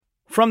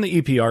From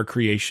the EPR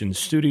Creations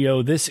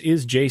studio, this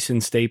is Jason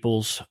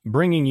Staples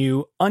bringing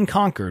you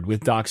Unconquered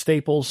with Doc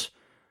Staples.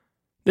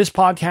 This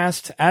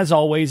podcast, as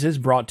always, is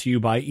brought to you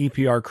by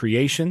EPR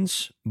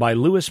Creations, by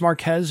Louis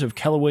Marquez of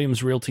Keller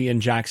Williams Realty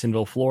in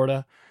Jacksonville,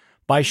 Florida,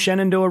 by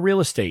Shenandoah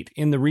Real Estate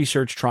in the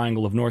Research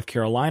Triangle of North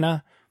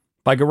Carolina,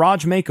 by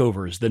Garage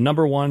Makeovers, the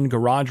 #1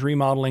 garage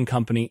remodeling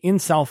company in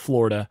South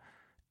Florida,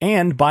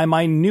 and by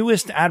my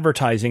newest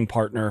advertising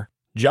partner,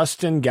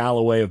 Justin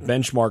Galloway of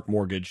Benchmark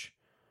Mortgage.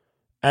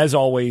 As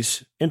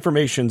always,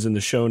 information's in the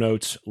show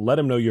notes. Let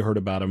them know you heard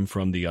about him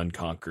from the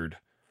Unconquered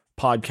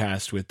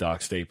podcast with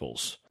Doc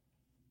Staples.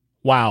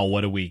 Wow,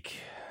 what a week.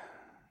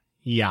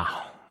 Yeah.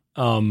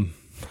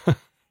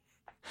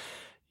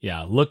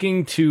 Yeah,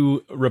 looking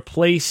to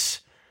replace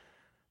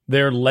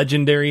their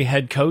legendary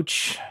head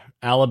coach,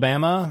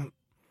 Alabama,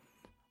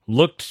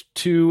 looked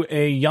to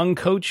a young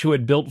coach who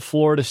had built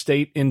Florida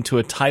State into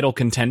a title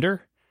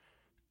contender.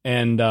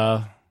 And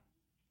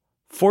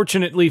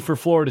fortunately for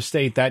Florida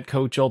State, that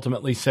coach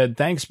ultimately said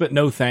thanks but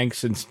no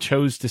thanks and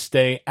chose to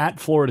stay at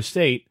Florida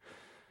State,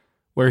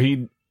 where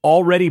he'd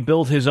already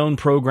built his own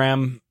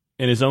program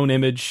in his own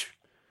image,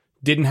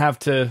 didn't have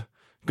to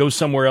go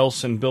somewhere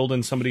else and build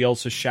in somebody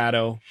else's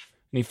shadow.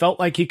 And he felt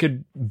like he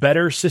could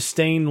better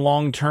sustain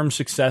long-term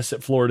success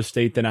at Florida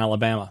State than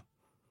Alabama.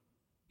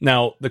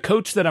 Now, the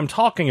coach that I'm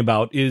talking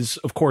about is,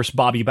 of course,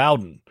 Bobby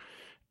Bowden,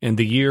 and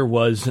the year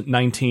was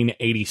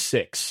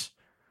 1986.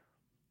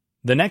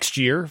 The next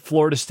year,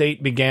 Florida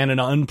State began an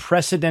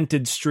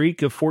unprecedented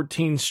streak of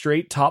 14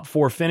 straight top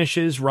 4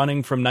 finishes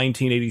running from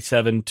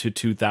 1987 to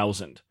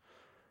 2000.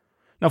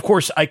 Now, of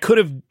course, I could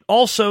have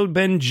also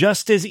been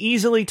just as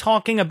easily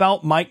talking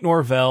about Mike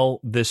Norvell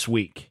this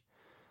week.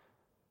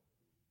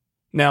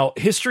 Now,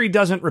 history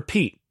doesn't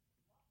repeat,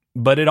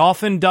 but it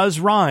often does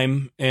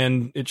rhyme,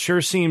 and it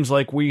sure seems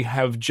like we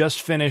have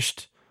just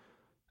finished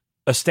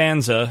a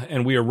stanza,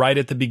 and we are right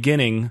at the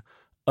beginning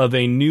of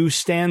a new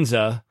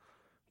stanza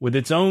with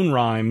its own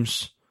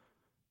rhymes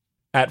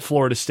at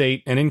Florida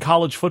State and in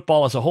college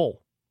football as a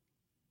whole.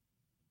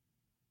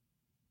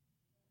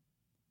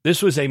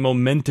 This was a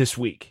momentous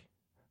week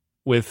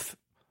with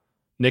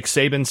Nick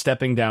Saban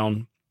stepping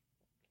down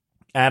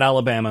at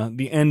Alabama,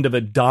 the end of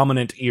a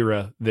dominant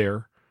era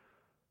there,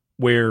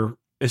 where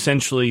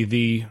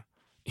essentially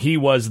he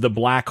was the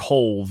black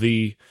hole,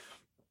 the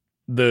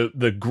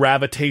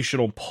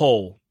gravitational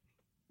pull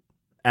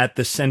at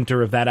the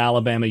center of that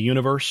Alabama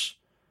universe,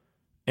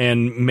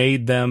 and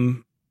made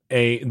them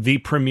the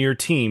premier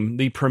team,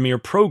 the premier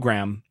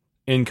program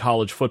in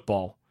college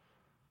football.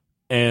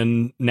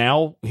 And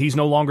now he's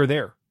no longer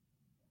there.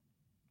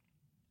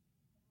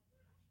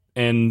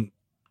 And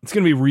it's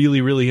going to be really,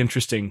 really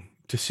interesting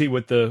to see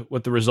what the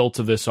results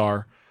of this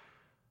are.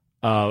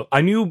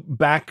 I knew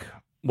back,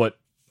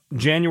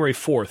 January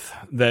 4th,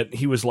 that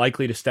he was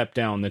likely to step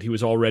down, that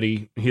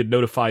he had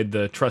notified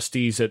the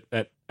trustees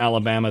at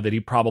Alabama that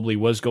he probably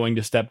was going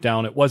to step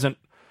down. It wasn't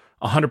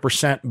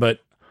 100%, but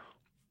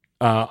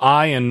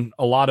I and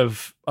a lot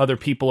of other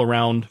people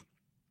around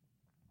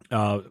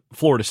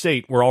Florida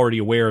State were already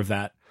aware of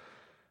that.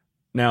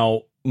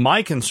 Now,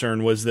 my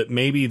concern was that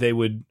maybe they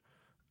would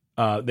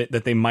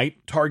that they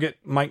might target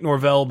Mike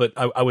Norvell, but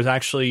I was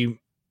actually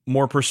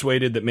more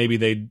persuaded that maybe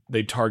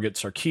they'd target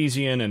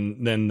Sarkisian,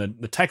 and then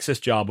the Texas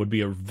job would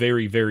be a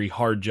very, very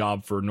hard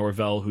job for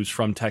Norvell, who's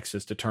from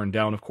Texas, to turn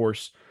down, of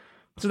course.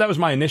 So that was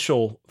my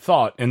initial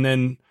thought. And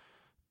then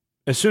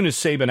as soon as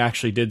Saban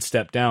actually did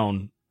step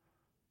down,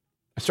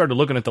 I started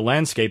looking at the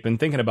landscape and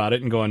thinking about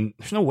it and going,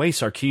 there's no way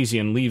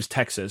Sarkisian leaves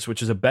Texas,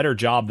 which is a better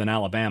job than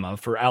Alabama,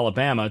 for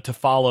Alabama to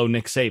follow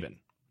Nick Saban.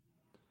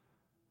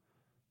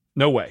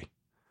 No way.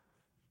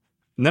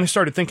 And then I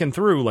started thinking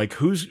through,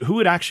 who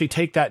would actually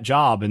take that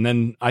job? And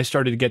then I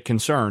started to get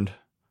concerned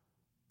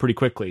pretty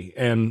quickly.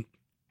 And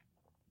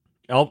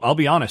I'll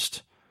be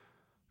honest,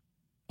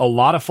 a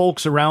lot of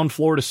folks around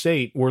Florida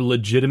State were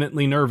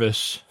legitimately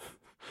nervous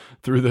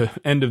through the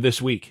end of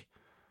this week.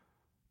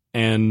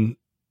 And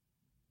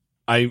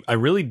I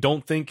really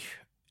don't think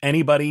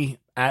anybody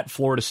at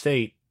Florida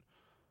State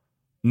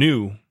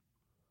knew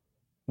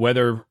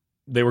whether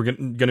they were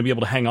going to be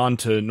able to hang on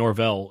to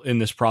Norvell in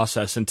this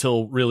process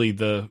until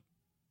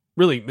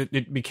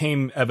it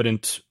became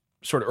evident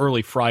sort of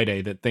early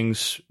Friday that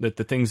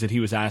the things that he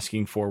was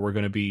asking for were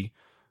going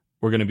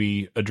to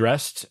be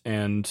addressed,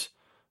 and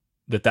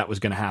that was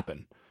going to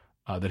happen.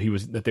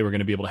 That they were going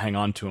to be able to hang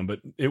on to him, but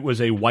it was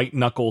a white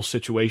knuckle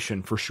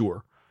situation for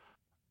sure.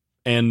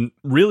 And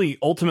really,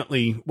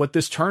 ultimately, what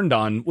this turned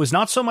on was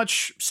not so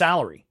much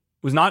salary,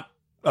 was not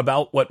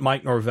about what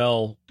Mike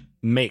Norvell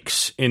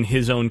makes in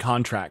his own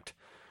contract.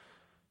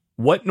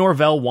 What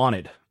Norvell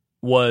wanted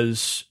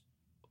was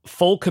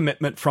full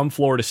commitment from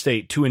Florida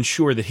State to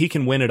ensure that he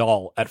can win it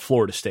all at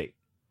Florida State.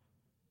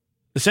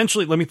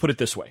 Essentially, let me put it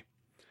this way.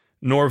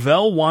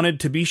 Norvell wanted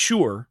to be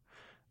sure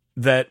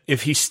that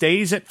if he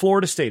stays at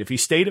Florida State, if he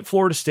stayed at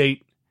Florida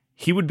State,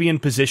 he would be in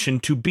position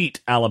to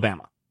beat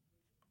Alabama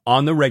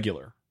on the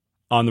regular,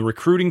 on the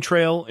recruiting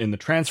trail, in the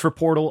transfer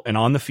portal, and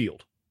on the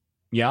field.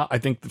 Yeah, I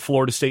think the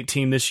Florida State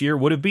team this year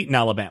would have beaten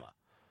Alabama.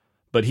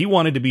 but he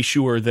wanted to be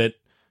sure that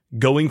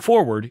going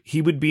forward,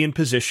 he would be in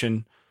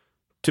position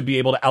to be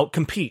able to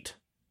outcompete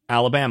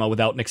Alabama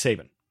without Nick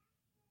Saban.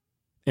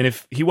 And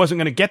if he wasn't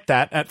going to get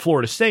that at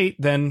Florida State,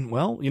 then,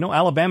 well,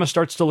 Alabama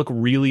starts to look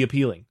really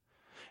appealing.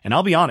 And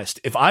I'll be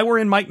honest, if I were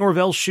in Mike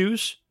Norvell's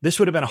shoes, this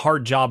would have been a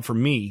hard job for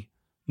me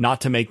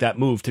not to make that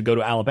move to go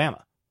to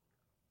Alabama.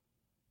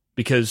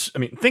 Because,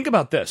 think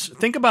about this.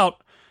 Think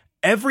about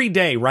every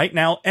day right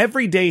now,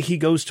 every day he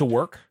goes to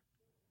work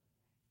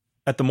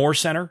at the Moore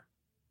Center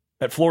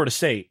at Florida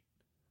State,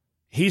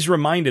 he's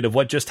reminded of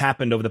what just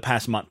happened over the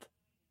past month.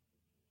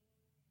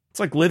 It's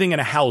like living in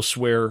a house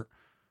where,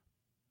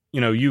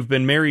 you've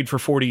been married for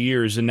 40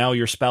 years and now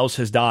your spouse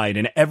has died,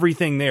 and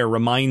everything there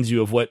reminds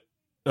you of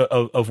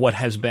what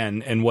has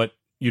been and what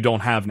you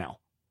don't have now.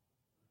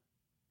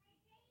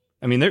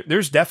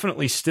 There's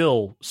definitely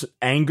still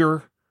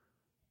anger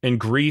and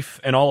grief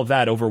and all of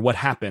that over what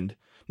happened.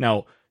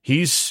 Now,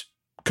 he's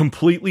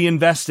completely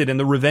invested in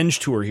the revenge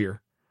tour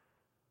here,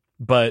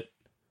 but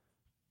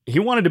he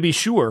wanted to be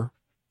sure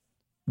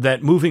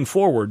that moving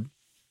forward,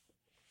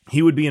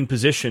 he would be in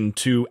position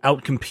to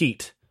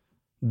outcompete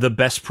the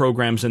best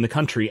programs in the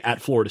country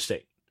at Florida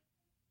State.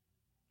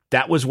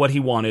 That was what he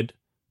wanted,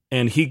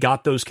 and he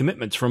got those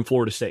commitments from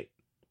Florida State.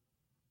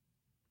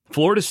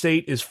 Florida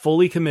State is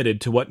fully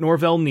committed to what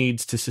Norvell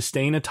needs to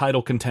sustain a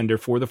title contender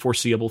for the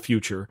foreseeable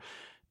future,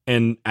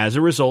 and as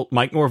a result,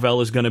 Mike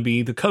Norvell is going to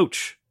be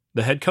the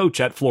head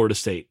coach at Florida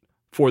State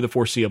for the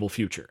foreseeable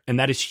future, and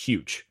that is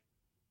huge.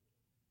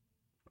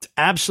 It's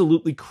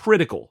absolutely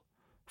critical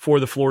for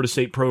the Florida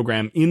State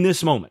program in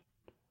this moment.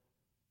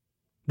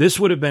 This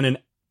would have been an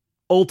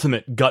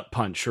ultimate gut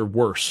punch or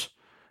worse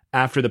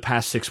after the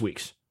past 6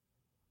 weeks.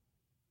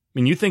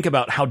 You think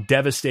about how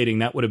devastating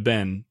that would have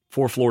been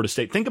for Florida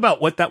State. Think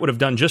about what that would have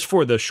done just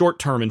for the short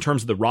term in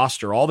terms of the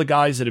roster. All the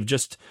guys that have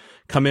just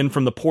come in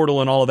from the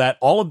portal and all of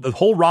that, the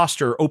whole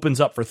roster opens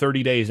up for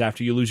 30 days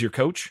after you lose your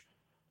coach.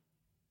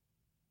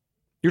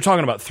 You're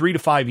talking about 3 to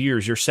 5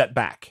 years you're set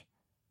back.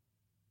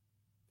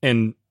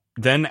 And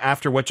then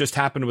after what just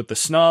happened with the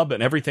snub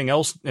and everything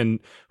else, and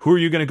who are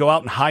you going to go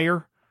out and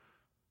hire?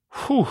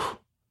 Whew.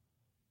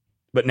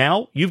 But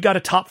now you've got a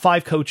top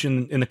 5 coach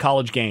in the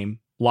college game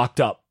locked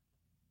up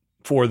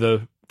for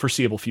the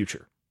foreseeable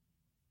future.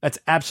 That's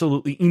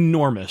absolutely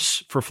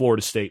enormous for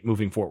Florida State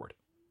moving forward.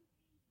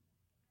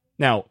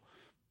 Now,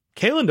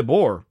 Kalen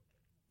DeBoer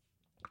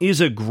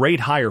is a great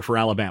hire for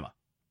Alabama.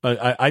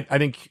 I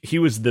think he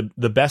was the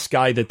best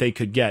guy that they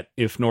could get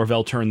if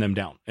Norvell turned them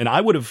down. And I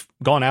would have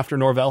gone after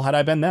Norvell had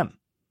I been them,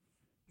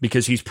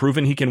 because he's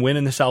proven he can win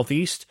in the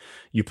Southeast.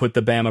 You put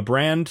the Bama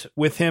brand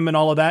with him and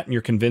all of that, and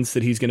you're convinced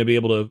that he's going to be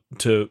able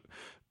to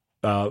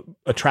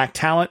attract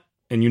talent,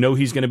 and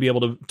he's going to be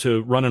able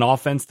to run an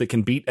offense that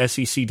can beat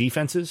SEC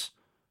defenses.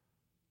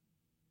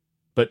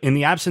 But in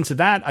the absence of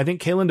that, I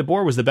think Kalen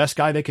DeBoer was the best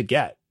guy they could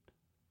get.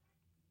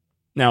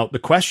 Now, the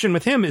question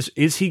with him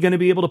is he going to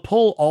be able to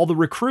pull all the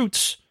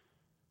recruits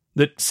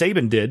that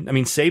Saban did?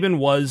 Saban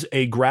was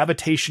a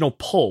gravitational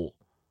pull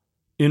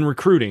in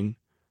recruiting,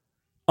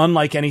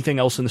 unlike anything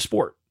else in the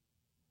sport.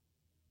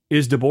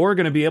 Is DeBoer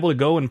going to be able to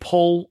go and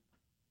pull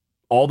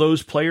all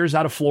those players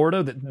out of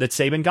Florida that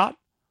Saban got?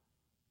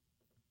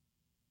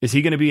 Is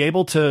he going to be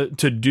able to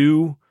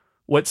do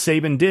what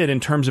Saban did in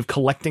terms of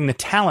collecting the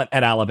talent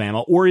at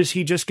Alabama? Or is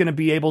he just going to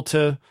be able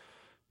to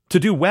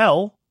do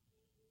well,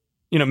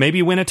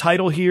 maybe win a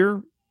title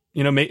here,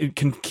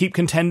 can keep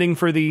contending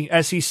for the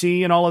SEC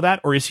and all of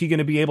that? Or is he going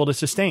to be able to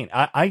sustain?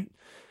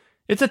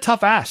 It's a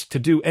tough ask to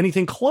do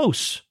anything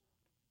close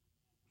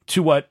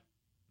to what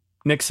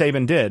Nick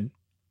Saban did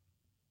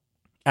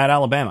at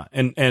Alabama.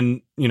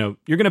 And you're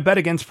going to bet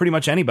against pretty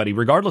much anybody,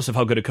 regardless of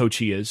how good a coach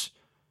he is.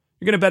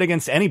 You're going to bet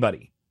against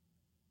anybody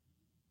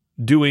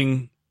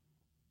doing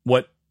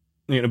what,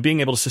 being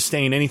able to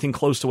sustain anything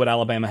close to what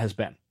Alabama has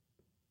been.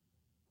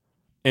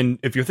 And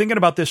if you're thinking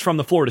about this from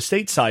the Florida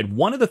State side,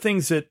 one of the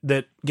things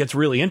that gets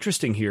really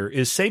interesting here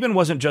is Saban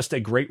wasn't just a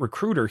great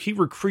recruiter. He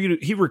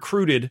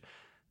recruited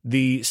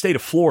the state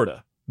of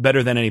Florida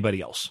better than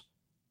anybody else.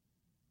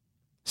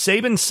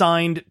 Saban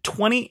signed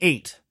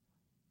 28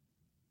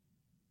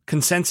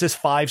 consensus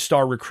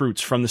 5-star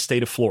recruits from the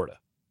state of Florida.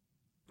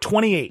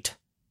 28.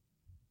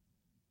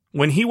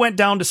 When he went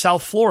down to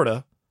South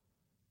Florida,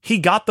 he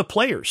got the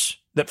players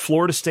that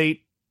Florida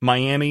State,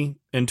 Miami,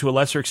 and to a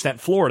lesser extent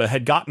Florida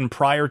had gotten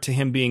prior to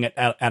him being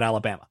at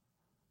Alabama.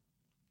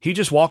 He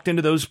just walked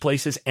into those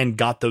places and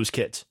got those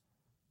kids.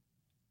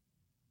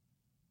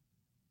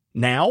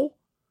 Now,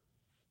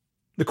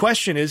 the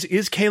question is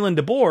Kalen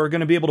DeBoer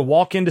going to be able to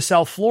walk into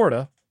South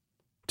Florida,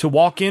 to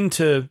walk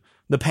into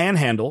the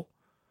Panhandle,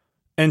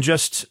 and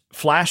just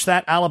flash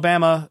that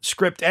Alabama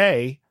script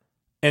A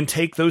and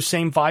take those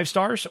same 5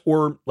 stars?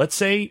 Or let's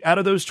say out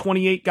of those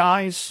 28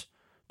 guys,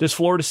 does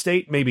Florida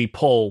State maybe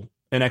pull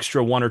an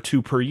extra 1 or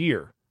 2 per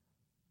year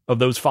of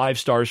those 5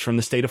 stars from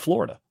the state of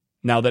Florida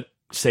now that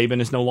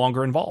Saban is no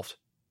longer involved?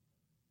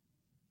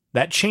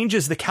 That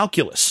changes the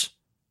calculus.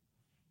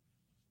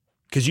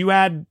 Because you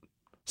add,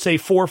 say,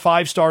 4 or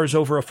 5 stars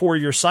over a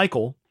 4-year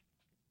cycle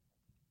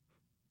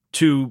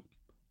to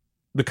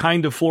the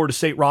kind of Florida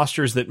State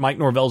rosters that Mike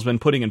Norvell's been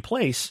putting in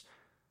place,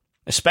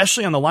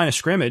 especially on the line of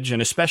scrimmage,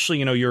 and especially,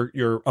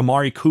 your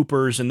Amari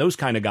Coopers and those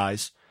kind of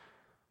guys,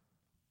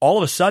 all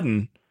of a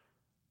sudden,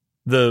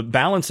 the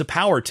balance of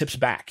power tips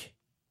back.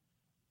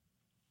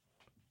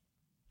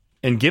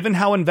 And given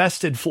how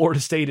invested Florida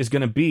State is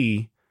going to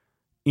be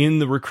in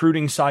the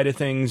recruiting side of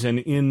things and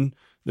in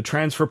the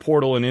transfer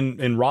portal and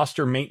in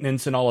roster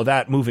maintenance and all of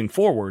that moving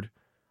forward,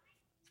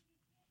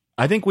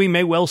 I think we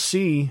may well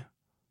see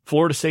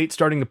Florida State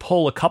starting to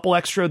pull a couple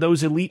extra of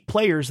those elite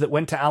players that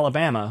went to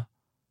Alabama,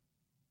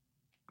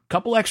 a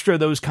couple extra of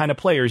those kind of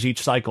players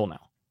each cycle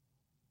now.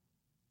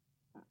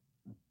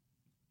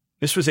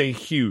 This was a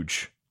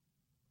huge,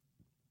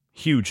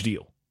 huge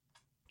deal,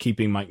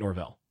 keeping Mike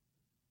Norvell.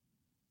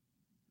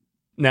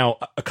 Now,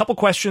 a couple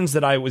questions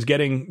that I was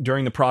getting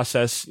during the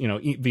process,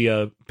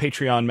 via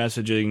Patreon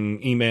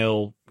messaging,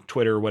 email,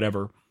 Twitter,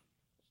 whatever.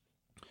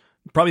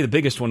 Probably the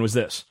biggest one was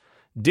this.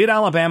 Did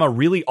Alabama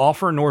really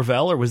offer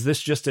Norvell, or was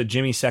this just a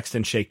Jimmy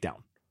Sexton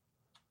shakedown?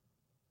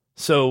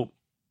 So,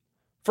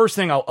 first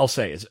thing I'll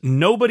say is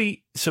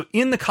so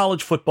in the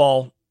college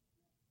football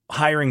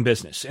hiring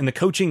business, in the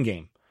coaching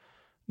game,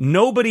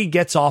 nobody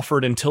gets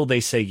offered until they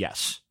say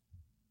yes.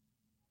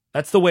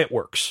 That's the way it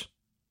works.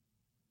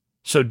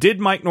 So did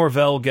Mike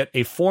Norvell get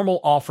a formal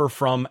offer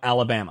from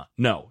Alabama?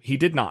 No, he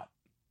did not.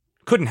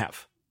 Couldn't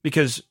have,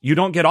 because you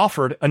don't get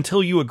offered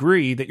until you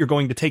agree that you're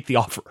going to take the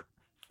offer.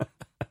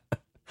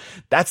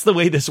 That's the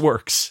way this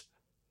works.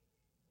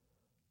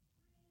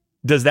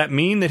 Does that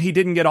mean that he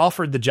didn't get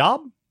offered the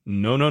job?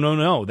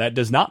 No. That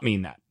does not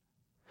mean that.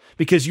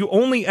 Because you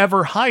only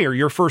ever hire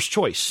your first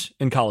choice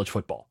in college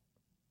football.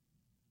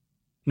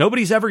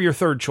 Nobody's ever your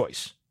third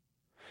choice.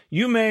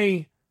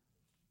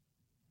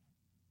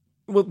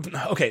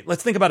 Okay,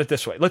 let's think about it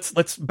this way.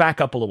 Let's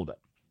back up a little bit.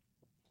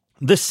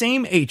 The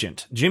same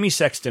agent, Jimmy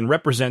Sexton,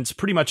 represents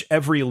pretty much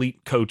every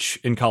elite coach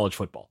in college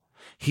football.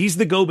 He's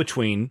the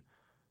go-between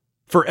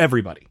for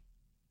everybody.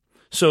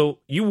 So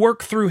you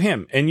work through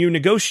him and you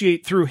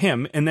negotiate through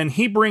him, and then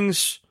he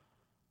brings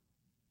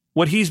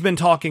what he's been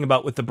talking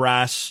about with the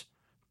brass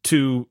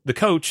to the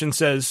coach and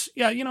says,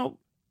 yeah,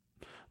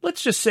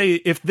 let's just say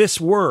if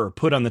this were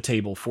put on the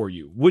table for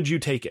you, would you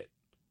take it?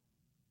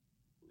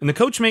 And the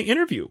coach may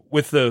interview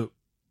with the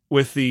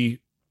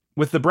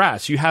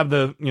brass. You have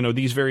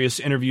these various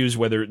interviews,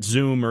 whether it's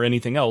Zoom or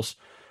anything else.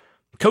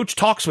 Coach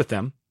talks with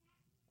them,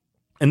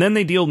 and then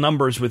they deal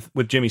numbers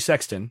with Jimmy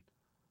Sexton.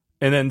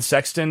 And then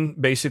Sexton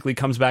basically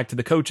comes back to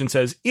the coach and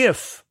says,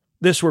 if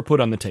this were put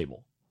on the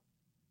table,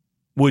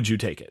 would you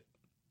take it?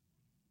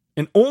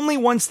 And only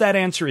once that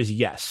answer is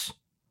yes,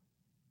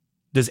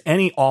 does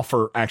any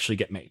offer actually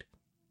get made.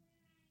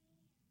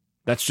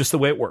 That's just the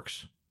way it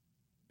works.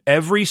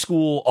 Every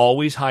school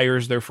always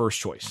hires their first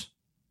choice,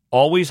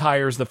 always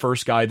hires the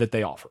first guy that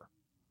they offer.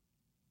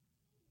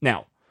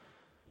 Now,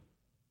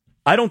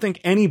 I don't think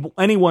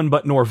anyone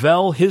but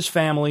Norvell, his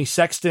family,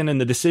 Sexton,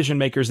 and the decision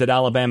makers at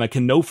Alabama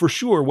can know for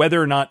sure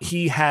whether or not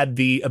he had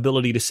the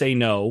ability to say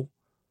no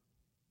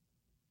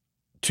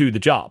to the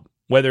job,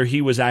 whether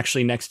he was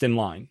actually next in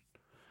line.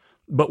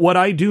 But what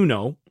I do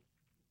know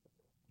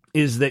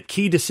is that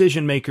key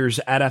decision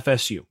makers at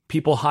FSU,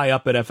 people high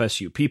up at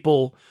FSU,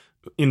 people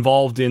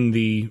involved in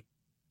the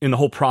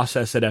whole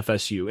process at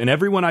FSU, and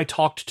everyone I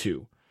talked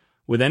to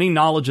with any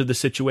knowledge of the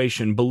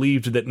situation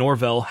believed that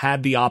Norvell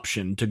had the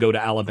option to go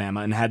to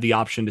Alabama and had the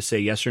option to say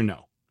yes or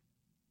no.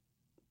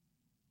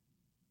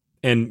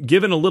 And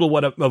given a little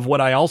of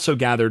what I also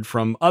gathered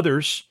from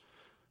others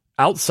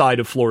outside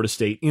of Florida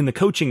State in the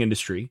coaching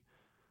industry,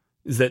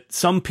 is that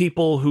some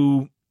people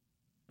who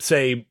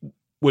say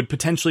would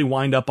potentially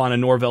wind up on a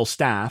Norvell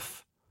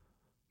staff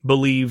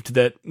believed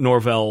that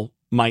Norvell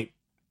might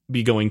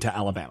be going to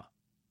Alabama.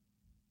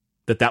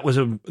 That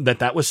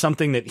was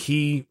something that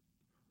he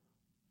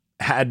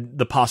had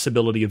the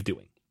possibility of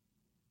doing.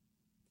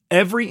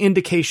 Every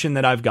indication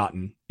that I've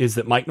gotten is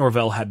that Mike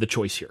Norvell had the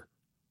choice here.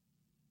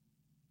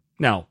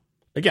 Now,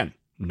 again,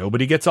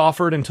 nobody gets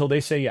offered until they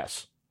say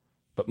yes.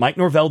 But Mike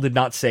Norvell did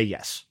not say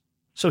yes.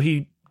 So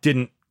he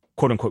didn't,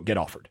 quote unquote, get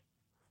offered.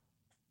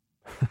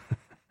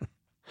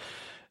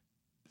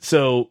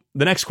 So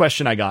the next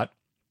question I got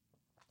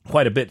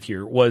quite a bit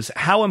here was,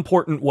 how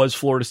important was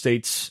Florida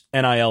State's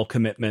NIL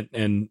commitment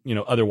and,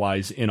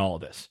 otherwise in all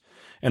of this?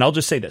 And I'll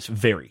just say this,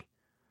 very.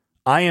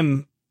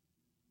 I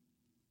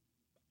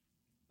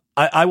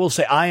will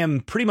say I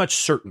am pretty much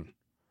certain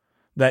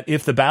that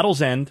if the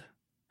Battle's End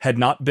had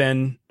not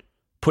been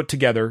put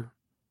together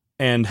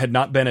and had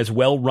not been as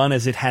well run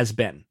as it has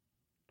been,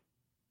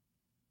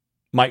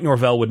 Mike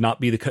Norvell would not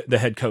be the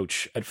head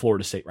coach at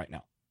Florida State right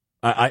now.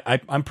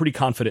 I'm pretty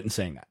confident in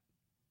saying that.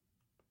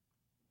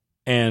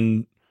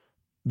 And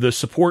the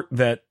support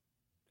that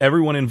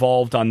everyone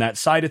involved on that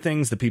side of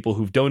things, the people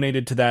who've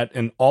donated to that,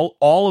 and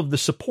all of the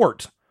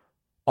support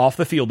off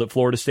the field that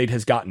Florida State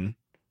has gotten,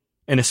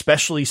 and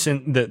especially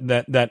since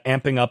that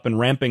amping up and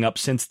ramping up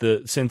since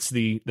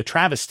the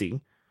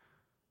travesty,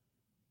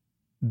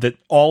 that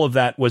all of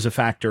that was a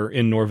factor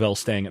in Norvell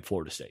staying at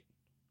Florida State.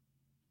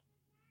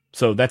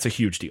 So that's a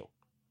huge deal.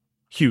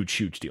 Huge,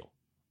 huge deal.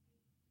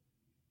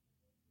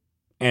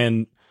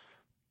 And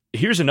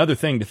here's another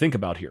thing to think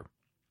about here.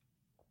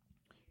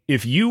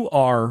 If you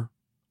are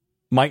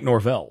Mike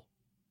Norvell,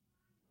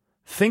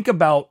 think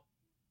about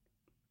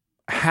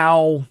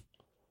how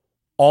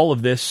all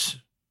of this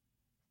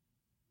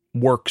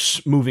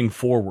works moving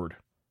forward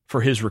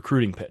for his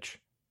recruiting pitch.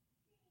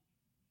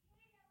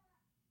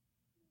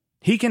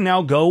 He can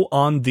now go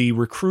on the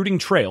recruiting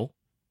trail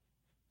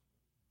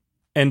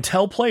and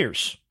tell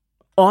players,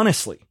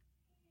 honestly,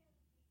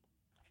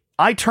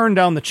 I turned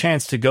down the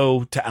chance to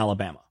go to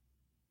Alabama.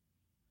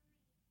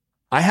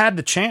 I had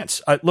the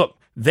chance. Look,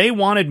 they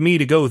wanted me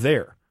to go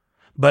there,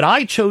 but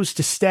I chose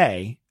to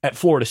stay at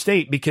Florida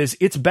State because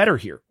it's better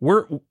here.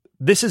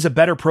 This is a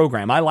better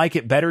program. I like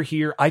it better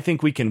here. I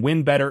think we can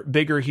win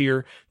bigger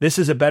here. This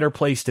is a better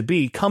place to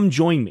be. Come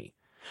join me.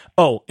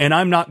 Oh, and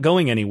I'm not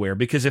going anywhere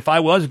because if I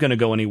was going to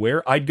go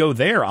anywhere, I'd go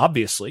there,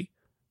 obviously.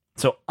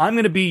 So I'm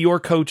going to be your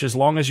coach as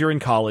long as you're in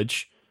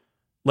college.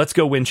 Let's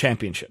go win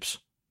championships.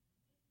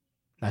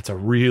 That's a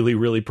really,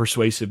 really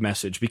persuasive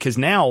message because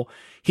now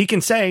he can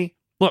say,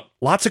 look,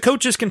 lots of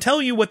coaches can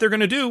tell you what they're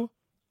going to do.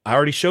 I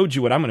already showed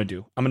you what I'm going to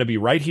do. I'm going to be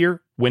right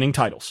here winning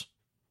titles.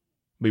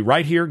 Be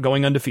right here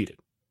going undefeated.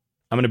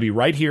 I'm going to be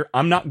right here.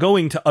 I'm not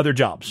going to other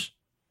jobs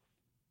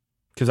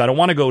because I don't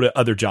want to go to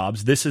other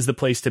jobs. This is the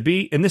place to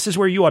be, and this is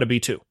where you ought to be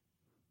too.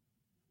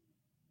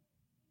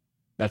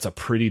 That's a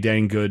pretty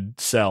dang good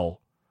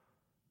sell.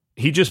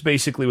 He just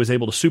basically was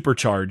able to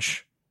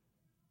supercharge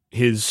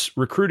his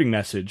recruiting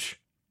message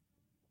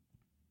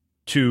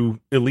to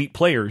elite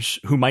players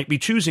who might be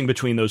choosing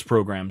between those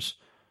programs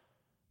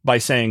by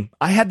saying,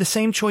 I had the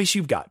same choice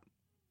you've got.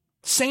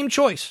 Same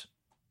choice.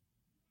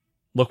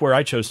 Look where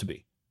I chose to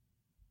be.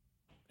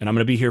 And I'm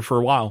going to be here for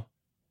a while.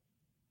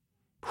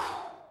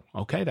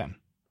 Okay, then.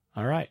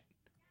 All right.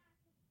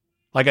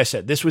 Like I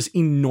said, this was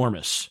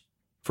enormous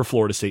for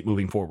Florida State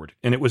moving forward.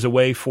 And it was a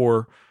way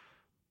for,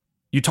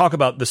 you talk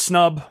about the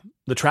snub,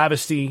 the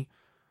travesty,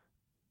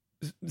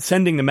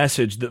 sending the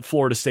message that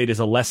Florida State is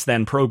a less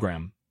than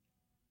program.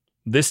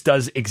 This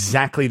does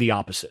exactly the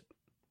opposite.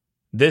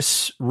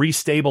 This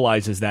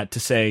restabilizes that to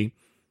say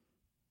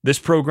this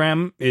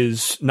program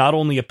is not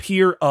only a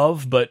peer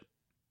of, but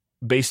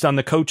based on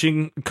the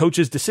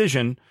coach's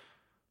decision,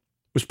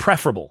 was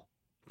preferable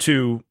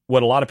to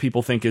what a lot of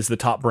people think is the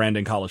top brand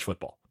in college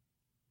football.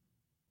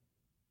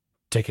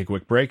 Take a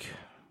quick break.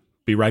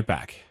 Be right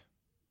back.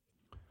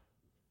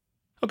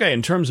 Okay,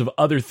 in terms of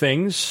other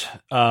things,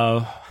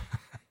 the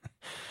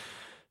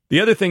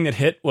other thing that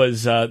hit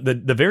was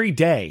the very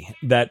day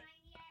that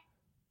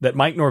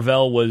Mike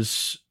Norvell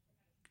was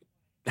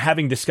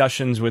having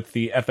discussions with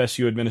the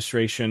FSU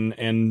administration,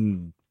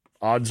 and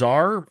odds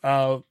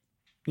are,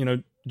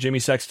 Jimmy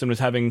Sexton was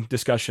having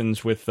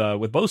discussions with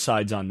both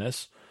sides on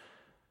this.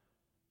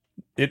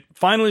 It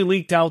finally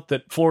leaked out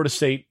that Florida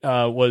State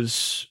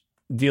was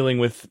dealing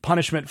with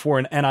punishment for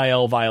an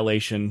NIL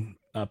violation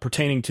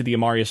pertaining to the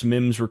Amarius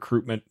Mims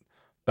recruitment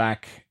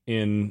back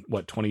in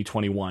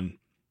 2021.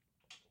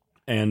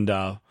 And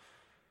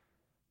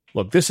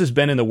look, this has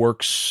been in the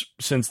works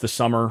since the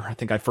summer. I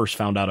think I first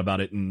found out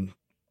about it in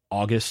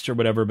August or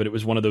whatever, but it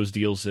was one of those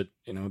deals that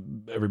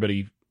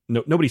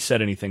nobody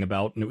said anything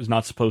about, and it was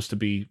not supposed to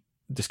be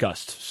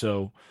discussed.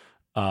 So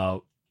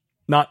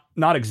not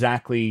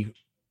exactly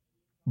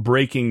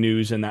breaking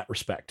news in that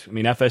respect. I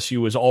mean,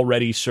 FSU was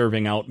already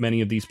serving out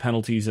many of these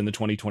penalties in the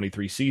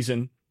 2023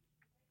 season,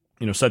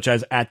 such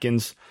as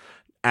Atkins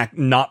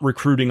not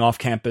recruiting off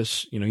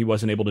campus. He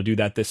wasn't able to do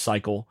that this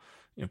cycle.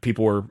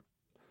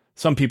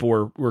 Some people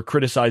were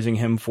criticizing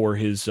him for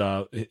his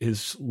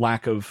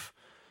lack of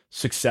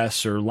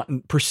success or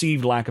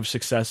perceived lack of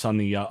success on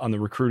the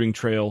recruiting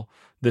trail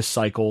this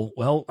cycle.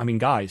 Well, I mean,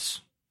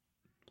 guys,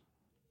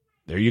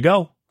 there you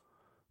go.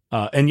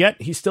 And yet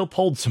he still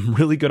pulled some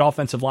really good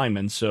offensive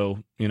linemen.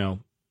 So, the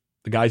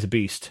guy's a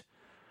beast.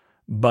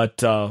 But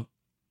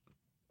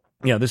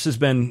this has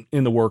been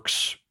in the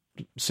works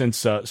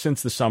since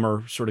the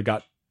summer, sort of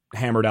got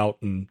hammered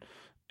out and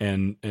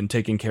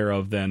taken care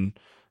of then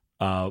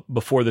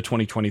before the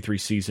 2023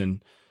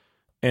 season.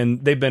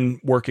 And they've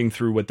been working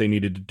through what they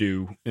needed to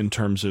do in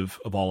terms of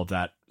all of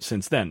that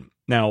since then.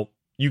 Now,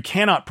 you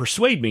cannot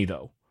persuade me,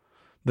 though,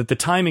 that the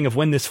timing of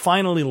when this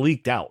finally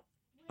leaked out,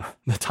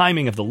 the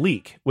timing of the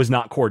leak was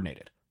not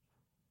coordinated.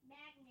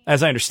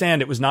 As I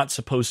understand, it was not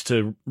supposed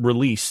to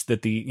release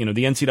that the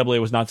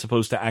NCAA was not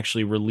supposed to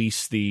actually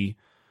release the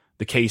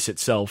case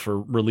itself or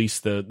release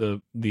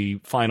the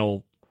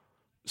final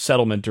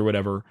settlement or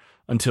whatever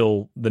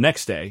until the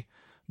next day.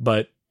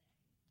 But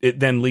it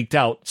then leaked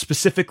out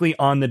specifically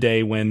on the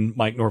day when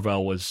Mike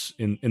Norvell was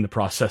in the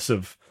process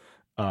of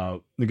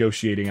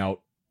negotiating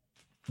out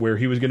where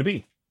he was going to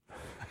be.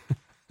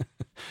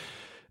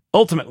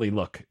 Ultimately,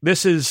 look,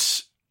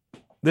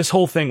 this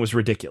whole thing was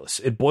ridiculous.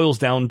 It boils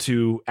down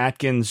to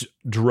Atkins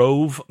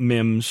drove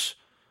Mims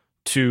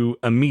to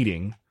a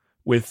meeting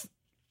with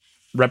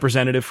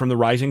representative from the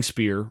Rising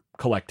Spear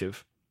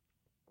Collective.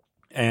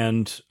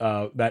 And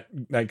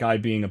that guy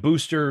being a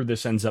booster,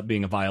 this ends up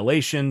being a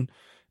violation.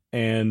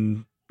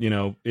 And,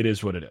 it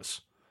is what it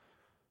is.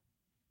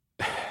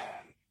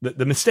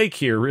 the mistake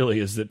here really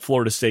is that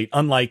Florida State,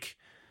 unlike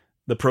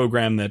the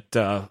program that,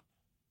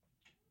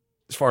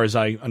 as far as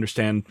I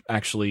understand,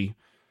 actually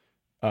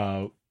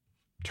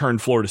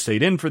turned Florida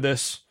State in for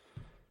this,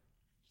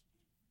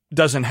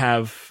 doesn't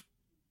have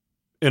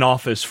an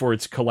office for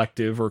its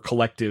collective or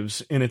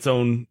collectives in its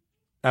own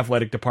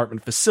athletic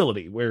department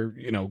facility where,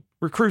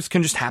 recruits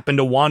can just happen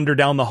to wander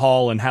down the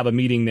hall and have a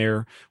meeting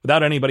there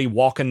without anybody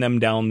walking them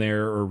down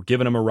there or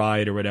giving them a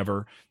ride or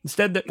whatever.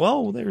 Instead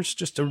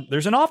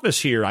there's an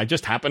office here I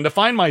just happen to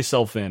find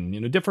myself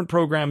in. Different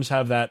programs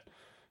have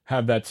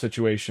that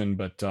situation,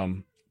 but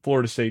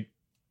Florida State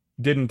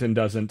didn't and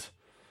doesn't.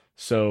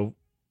 So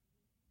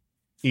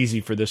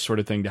easy for this sort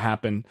of thing to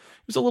happen.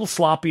 It was a little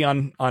sloppy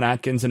on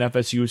Atkins and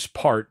FSU's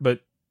part,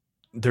 but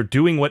they're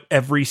doing what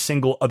every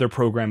single other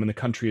program in the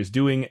country is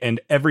doing,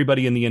 and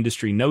everybody in the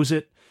industry knows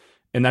it.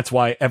 And that's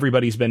why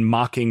everybody's been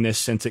mocking this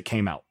since it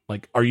came out.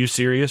 Like, are you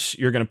serious?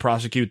 You're going to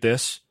prosecute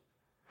this?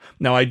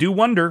 Now, I do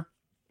wonder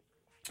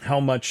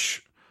how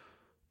much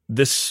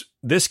this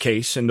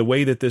case and the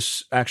way that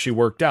this actually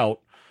worked out,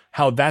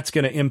 how that's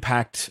going to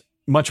impact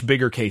much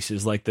bigger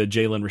cases like the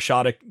Jalen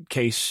Rashada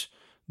case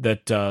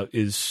that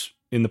is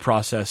in the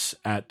process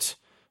at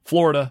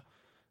Florida,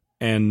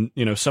 and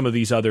some of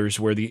these others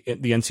where the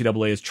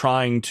NCAA is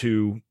trying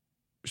to,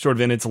 sort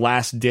of in its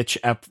last ditch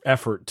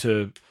effort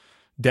to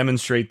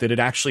demonstrate that it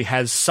actually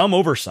has some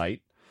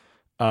oversight.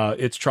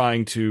 It's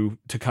trying to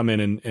come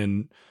in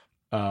and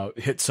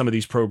hit some of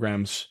these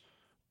programs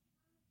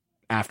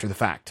after the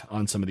fact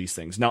on some of these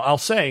things. Now, I'll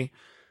say,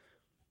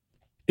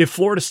 if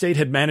Florida State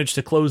had managed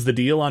to close the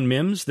deal on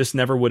Mims, this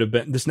never would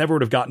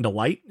have gotten to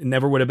light. It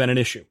never would have been an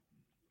issue.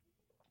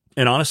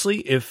 And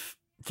honestly, if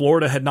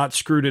Florida had not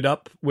screwed it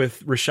up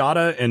with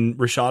Rashada and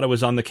Rashada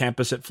was on the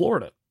campus at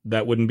Florida,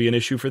 that wouldn't be an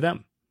issue for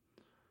them.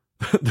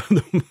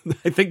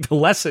 I think the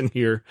lesson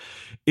here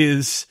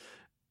is,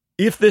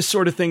 if this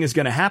sort of thing is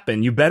going to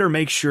happen, you better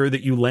make sure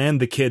that you land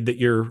the kid that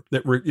you're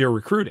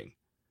recruiting.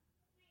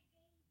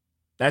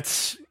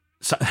 That's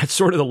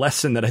sort of the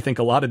lesson that I think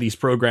a lot of these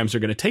programs are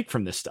going to take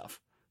from this stuff.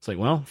 It's like,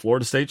 well,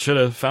 Florida State should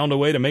have found a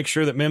way to make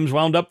sure that Mims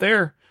wound up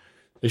there.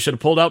 They should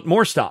have pulled out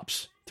more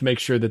stops to make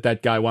sure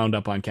that guy wound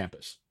up on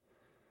campus.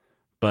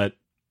 But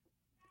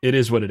it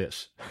is what it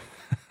is.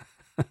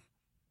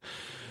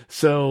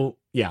 So,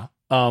 yeah.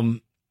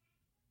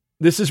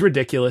 This is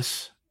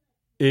ridiculous.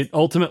 It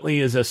ultimately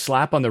is a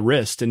slap on the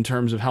wrist in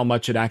terms of how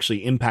much it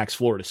actually impacts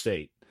Florida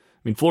State. I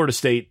mean, Florida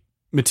State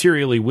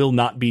materially will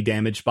not be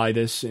damaged by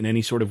this in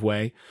any sort of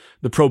way.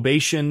 The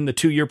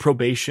 2-year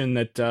probation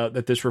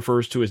that this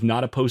refers to is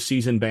not a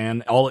postseason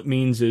ban. All it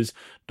means is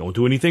don't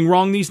do anything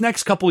wrong these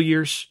next couple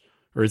years,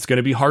 or it's going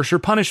to be harsher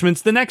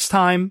punishments the next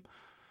time.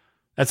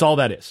 That's all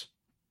that is.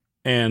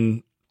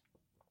 And,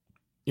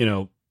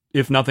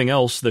 if nothing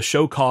else, the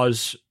show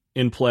cause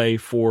in play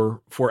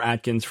for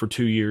Atkins for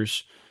 2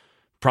 years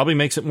probably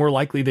makes it more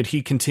likely that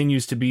he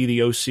continues to be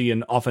the OC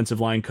and offensive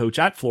line coach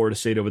at Florida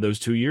State over those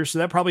 2 years. So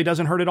that probably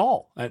doesn't hurt at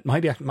all. It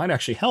might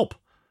actually help.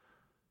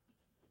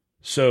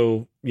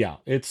 So yeah,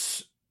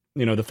 it's,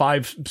 the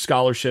 5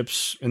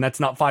 scholarships, and that's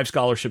not 5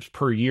 scholarships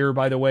per year,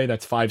 by the way,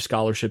 that's 5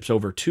 scholarships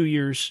over 2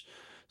 years.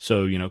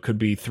 So, could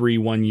be 3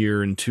 1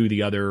 year and 2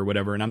 the other or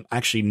whatever. And I'm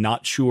actually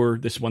not sure.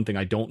 This is one thing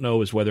I don't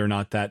know, is whether or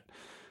not that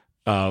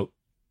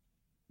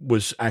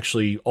was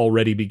actually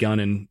already begun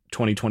in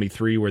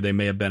 2023, where they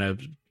may have been a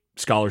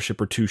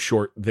scholarship or 2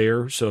 short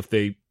there. So if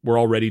they were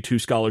already 2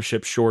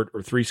 scholarships short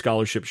or 3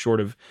 scholarships short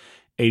of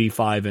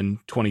 85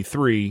 and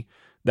 23,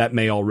 that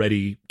may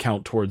already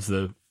count towards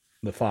the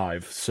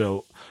 5.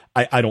 So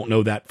I don't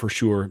know that for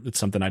sure. It's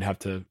something I'd have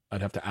to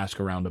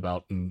ask around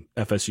about. And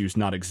FSU's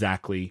not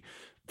exactly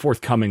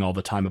forthcoming all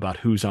the time about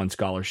who's on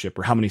scholarship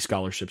or how many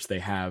scholarships they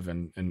have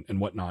and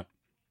whatnot.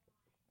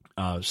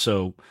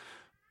 So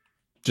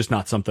just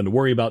not something to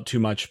worry about too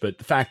much. But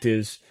the fact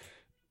is,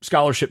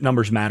 scholarship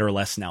numbers matter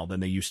less now than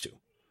they used to,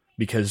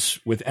 because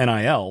with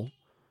NIL,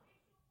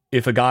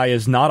 if a guy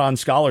is not on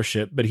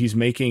scholarship, but he's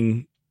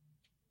making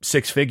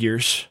 6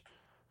 figures,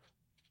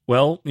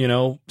 well,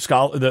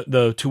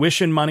 the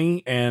tuition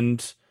money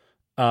and,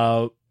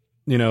 the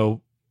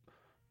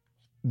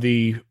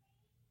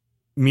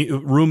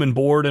room and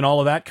board and all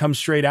of that comes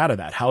straight out of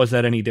that. How is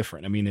that any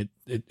different? I mean,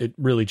 it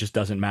really just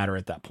doesn't matter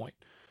at that point.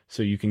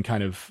 So you can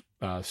kind of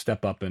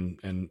step up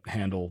and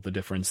handle the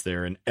difference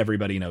there, and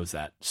everybody knows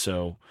that.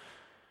 So,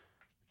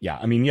 yeah,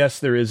 I mean, yes,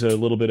 there is a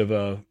little bit of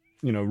a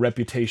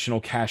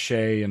reputational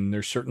cachet, and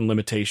there's certain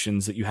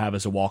limitations that you have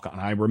as a walk-on.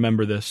 I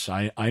remember this.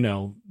 I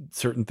know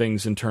certain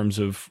things in terms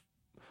of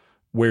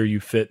where you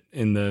fit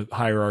in the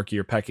hierarchy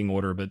or pecking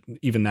order, but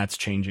even that's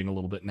changing a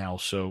little bit now.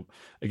 So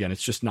again,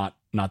 it's just not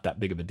that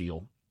big of a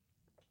deal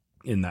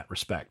in that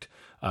respect.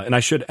 And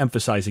I should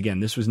emphasize again,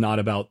 this was not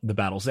about the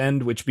Battle's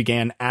End, which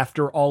began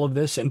after all of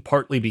this, and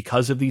partly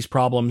because of these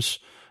problems,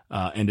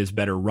 and is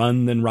better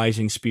run than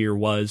Rising Spear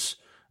was.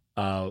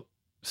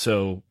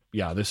 So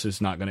yeah, this is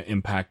not going to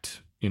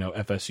impact,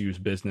 FSU's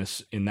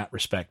business in that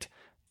respect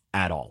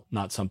at all.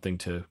 Not something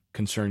to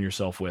concern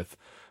yourself with.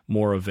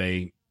 More of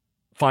a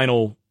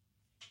final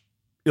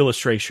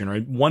illustration, or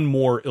one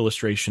more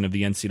illustration of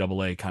the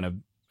NCAA, kind of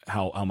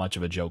how much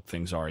of a joke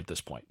things are at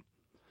this point.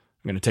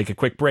 I'm going to take a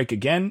quick break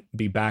again,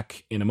 be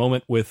back in a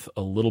moment with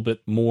a little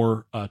bit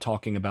more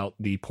talking about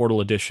the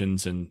portal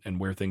additions and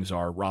where things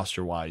are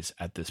roster-wise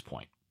at this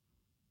point.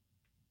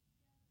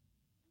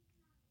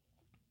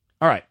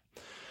 All right.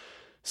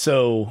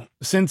 So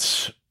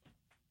since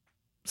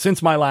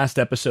my last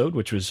episode,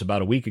 which was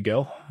about a week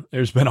ago,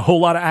 there's been a whole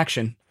lot of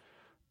action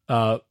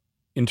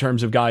in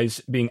terms of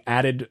guys being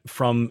added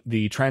from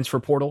the transfer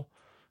portal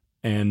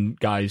and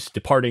guys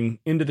departing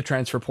into the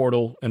transfer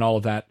portal and all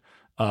of that.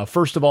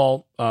 First of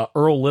all,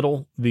 Earl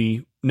Little,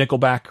 the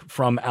nickelback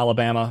from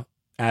Alabama,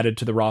 added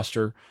to the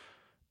roster.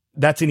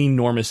 That's an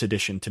enormous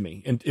addition to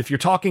me. And if you're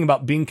talking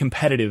about being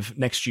competitive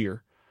next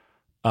year,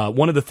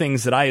 one of the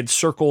things that I had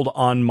circled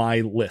on my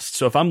list.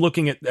 So if I'm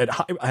looking at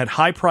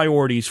high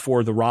priorities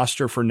for the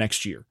roster for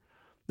next year,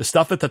 the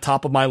stuff at the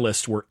top of my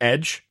list were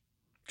edge.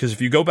 Because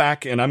if you go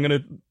back, and I'm going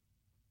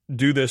to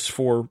do this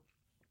for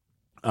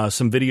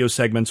some video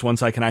segments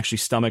once I can actually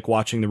stomach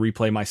watching the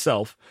replay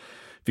myself.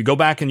 If you go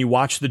back and you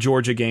watch the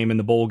Georgia game and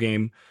the bowl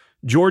game,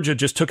 Georgia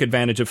just took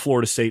advantage of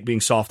Florida State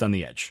being soft on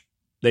the edge.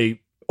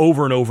 They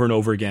over and over and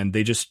over again,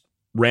 they just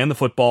ran the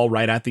football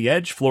right at the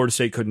edge. Florida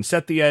State couldn't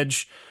set the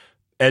edge.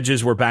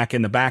 Edges were back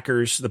in the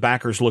backers. The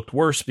backers looked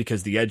worse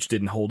because the edge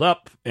didn't hold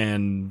up,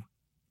 and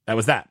that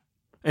was that.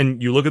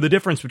 And you look at the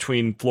difference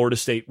between Florida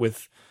State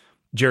with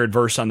Jared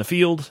Verse on the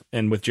field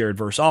and with Jared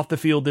Verse off the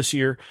field this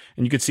year,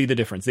 and you could see the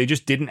difference. They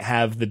just didn't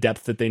have the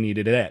depth that they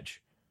needed at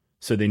edge.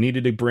 So they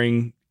needed to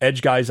bring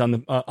edge guys on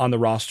the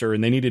roster,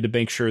 and they needed to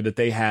make sure that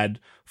they had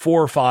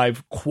 4 or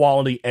 5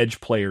 quality edge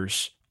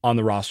players on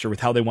the roster with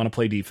how they want to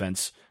play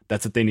defense.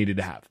 That's what they needed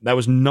to have. That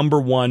was number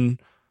 1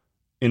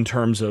 in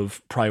terms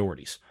of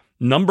priorities.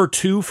 Number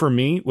 2 for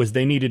me was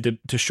they needed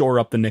to shore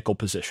up the nickel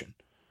position,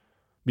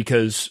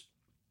 because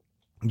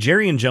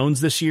Jerrion Jones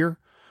this year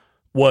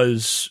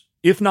was,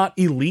 if not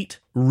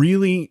elite,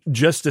 really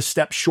just a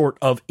step short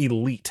of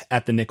elite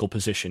at the nickel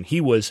position.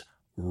 He was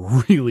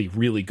really,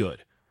 really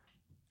good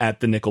at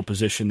the nickel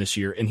position this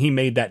year, and he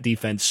made that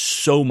defense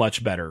so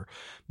much better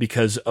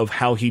because of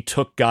how he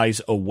took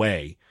guys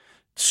away.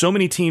 So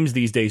many teams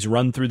these days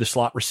run through the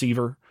slot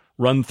receiver,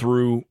 run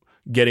through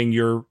getting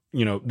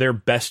their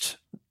best,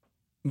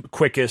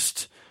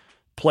 quickest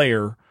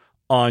player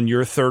on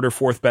your 3rd or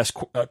 4th best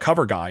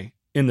cover guy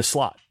in the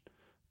slot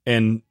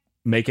and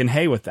making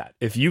hay with that.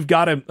 If you've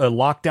got a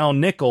lockdown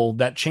nickel,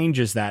 that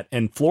changes that.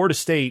 And Florida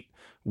State,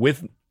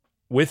 with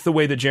the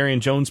way that Jerrion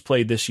Jones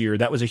played this year,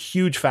 that was a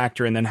huge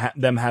factor in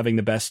them having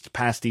the best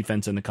pass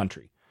defense in the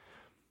country.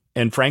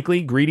 And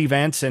frankly, Greedy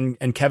Vance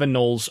and Kevin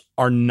Knowles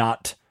are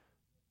not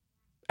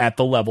at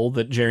the level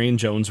that Jerrion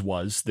Jones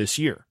was this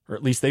year, or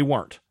at least they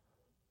weren't.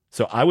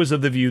 So I was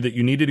of the view that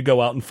you needed to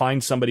go out and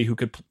find somebody who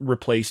could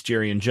replace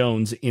Jerrion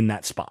Jones in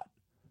that spot.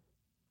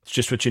 It's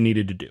just what you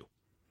needed to do.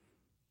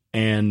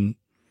 And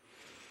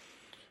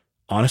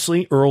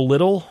honestly, Earl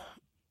Little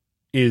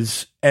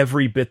is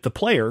every bit the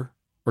player,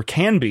 or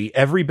can be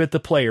every bit the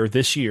player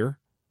this year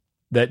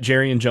that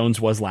Jerrion Jones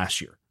was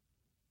last year.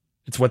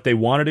 It's what they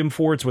wanted him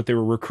for. It's what they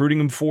were recruiting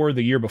him for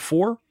the year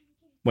before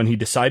when he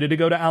decided to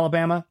go to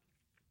Alabama.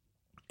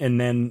 And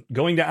then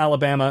going to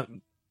Alabama,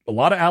 a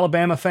lot of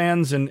Alabama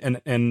fans and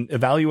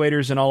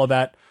evaluators and all of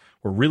that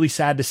were really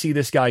sad to see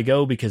this guy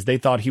go because they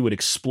thought he would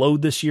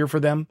explode this year for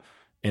them.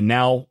 And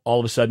now all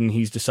of a sudden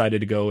he's decided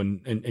to go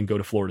and go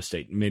to Florida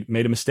State.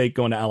 Made a mistake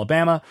going to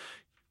Alabama,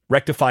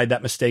 rectified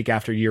that mistake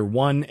after year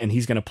 1, and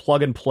he's going to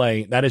plug and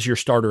play. That is your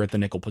starter at the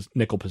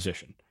nickel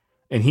position.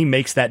 And he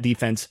makes that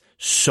defense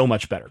so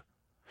much better.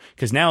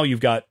 Because now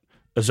you've got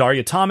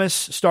Azaria Thomas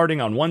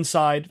starting on one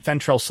side,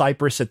 Fentrell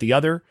Cypress at the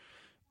other.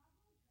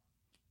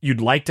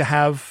 You'd like to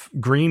have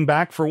Green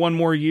back for one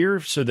more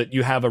year so that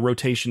you have a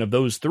rotation of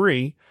those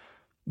 3,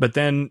 but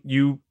then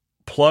you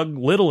plug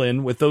Little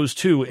in with those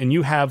 2, and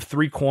you have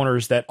 3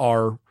 corners that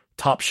are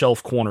top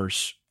shelf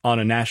corners on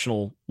a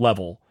national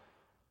level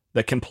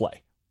that can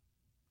play.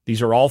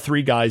 These are all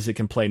 3 guys that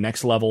can play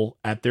next level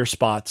at their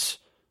spots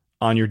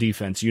on your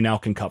defense. You now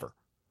can cover.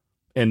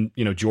 And,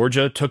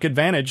 Georgia took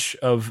advantage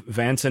of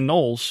Vance and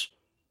Knowles,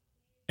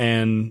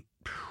 and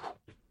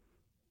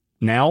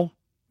now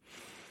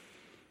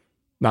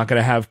not going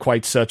to have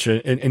quite such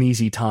an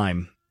easy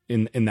time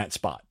in that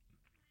spot.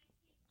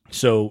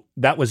 So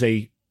that was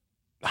a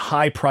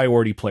high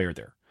priority player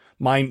there.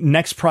 My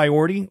next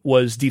priority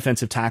was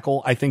defensive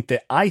tackle. I think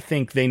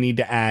they need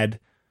to add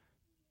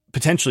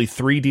potentially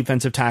 3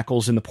 defensive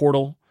tackles in the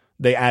portal.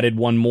 They added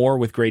 1 more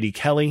with Grady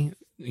Kelly.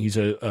 He's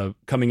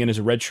coming in as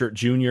a redshirt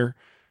junior,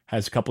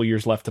 has a couple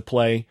years left to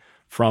play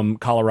from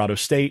Colorado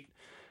State.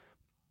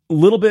 A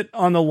little bit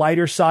on the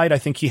lighter side. I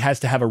think he has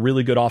to have a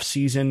really good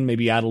offseason,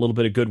 maybe add a little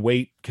bit of good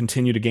weight,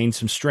 continue to gain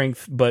some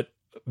strength, but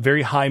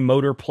very high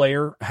motor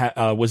player,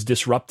 was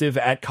disruptive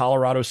at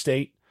Colorado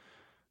State.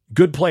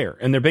 Good player.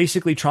 And they're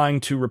basically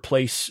trying to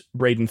replace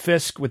Braden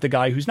Fisk with a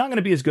guy who's not going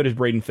to be as good as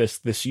Braden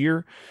Fisk this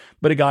year,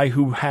 but a guy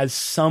who has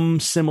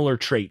some similar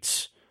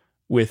traits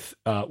with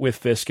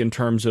Fisk in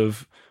terms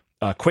of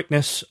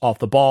quickness off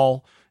the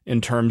ball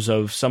in terms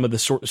of some of the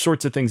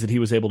sorts of things that he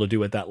was able to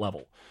do at that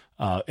level.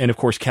 And of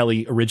course,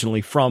 Kelly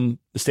originally from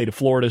the state of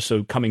Florida,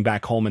 so coming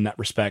back home in that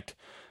respect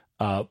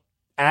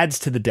adds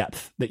to the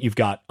depth that you've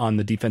got on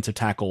the defensive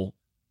tackle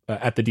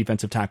at the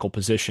defensive tackle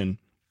position.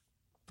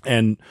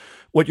 And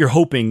what you're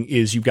hoping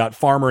is you've got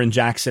Farmer and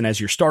Jackson as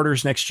your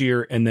starters next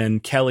year, and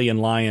then Kelly and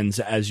Lyons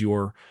as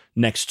your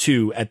next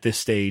two at this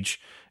stage.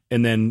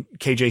 And then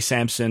KJ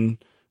Sampson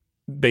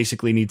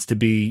basically needs to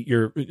be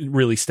your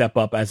really step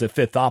up as a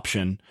fifth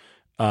option.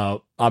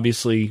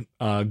 Obviously,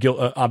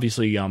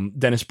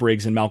 Dennis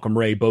Briggs and Malcolm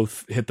Ray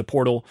both hit the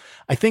portal.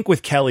 I think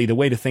with Kelly, the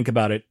way to think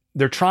about it,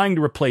 they're trying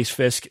to replace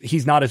Fisk.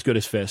 He's not as good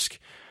as Fisk.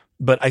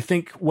 But I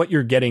think what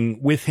you're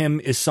getting with him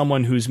is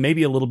someone who's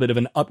maybe a little bit of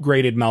an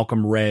upgraded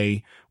Malcolm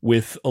Ray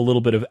with a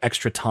little bit of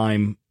extra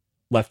time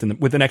left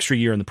with an extra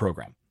year in the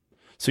program.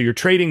 So you're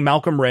trading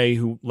Malcolm Ray,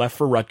 who left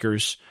for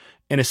Rutgers,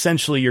 and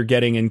essentially you're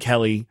getting in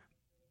Kelly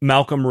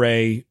Malcolm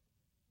Ray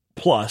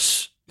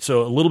plus,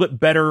 so a little bit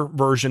better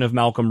version of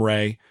Malcolm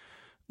Ray, a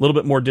little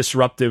bit more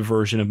disruptive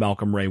version of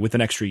Malcolm Ray with an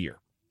extra year.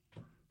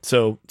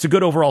 So it's a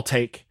good overall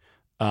take,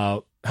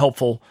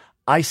 helpful.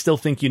 I still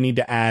think you need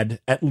to add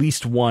at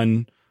least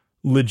one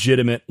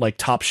legitimate, like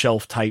top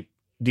shelf type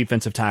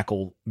defensive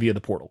tackle via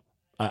the portal.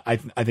 I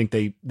think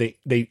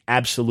they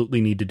absolutely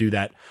need to do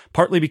that.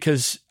 Partly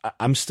because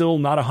I'm still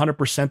not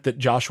 100% that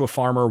Joshua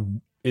Farmer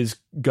is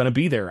going to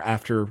be there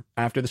after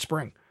the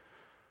spring.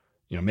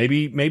 You know,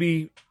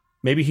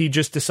 maybe he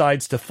just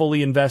decides to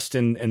fully invest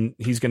and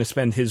he's going to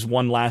spend his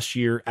one last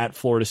year at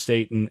Florida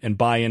State and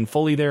buy in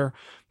fully there.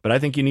 But I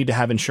think you need to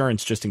have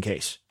insurance just in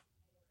case.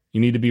 You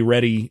need to be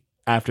ready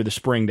after the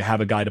spring to have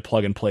a guy to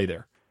plug and play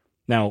there.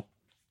 Now,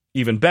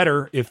 even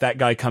better if that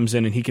guy comes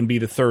in and he can be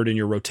the third in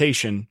your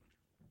rotation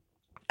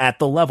at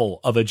the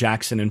level of a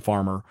Jackson and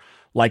Farmer,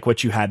 like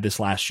what you had this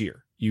last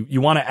year.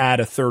 You want to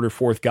add a third or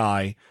fourth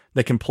guy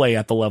that can play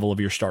at the level of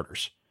your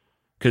starters.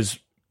 Because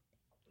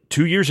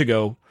 2 years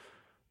ago,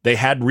 they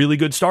had really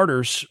good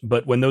starters,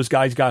 but when those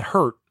guys got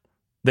hurt,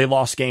 they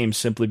lost games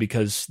simply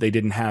because they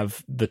didn't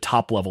have the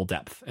top level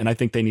depth. And I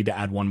think they need to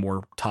add one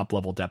more top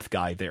level depth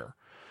guy there.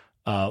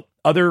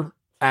 Other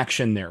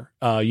action there.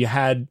 You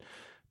had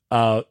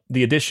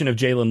the addition of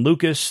Jalen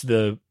Lucas,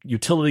 the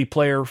utility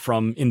player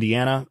from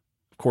Indiana,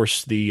 of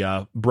course,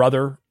 the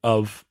brother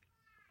of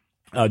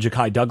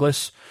Ja'Kai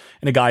Douglas,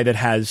 and a guy that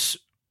has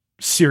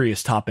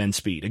serious top end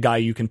speed, a guy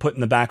you can put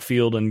in the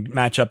backfield and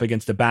match up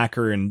against a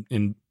backer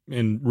and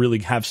really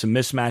have some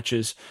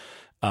mismatches.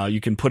 You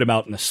can put him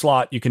out in the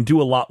slot. You can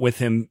do a lot with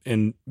him.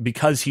 And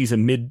because he's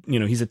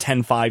he's a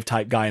 10-5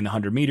 type guy in the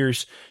 100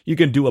 meters, you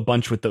can do a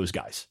bunch with those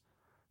guys.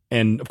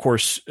 And of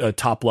course, a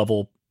top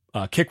level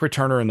kick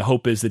returner, and the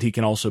hope is that he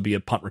can also be a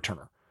punt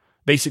returner.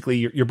 Basically,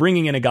 you're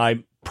bringing in a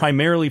guy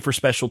primarily for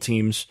special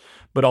teams,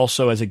 but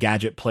also as a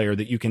gadget player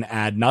that you can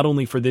add not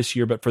only for this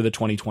year, but for the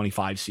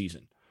 2025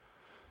 season.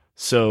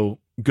 So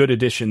good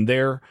addition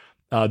there.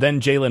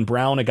 Then Jaylen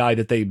Brown, a guy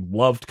that they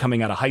loved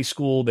coming out of high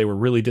school. They were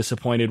really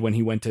disappointed when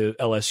he went to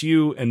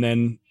LSU, and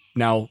then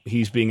now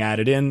he's being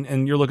added in,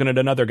 and you're looking at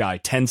another guy,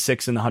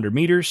 10-6 in the 100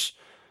 meters,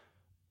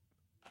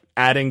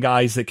 adding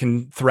guys that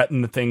can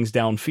threaten the things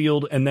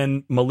downfield. And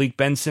then Malik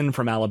Benson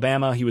from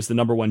Alabama. He was the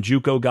number one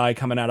JUCO guy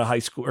coming out of high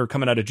school or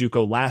coming out of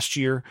JUCO last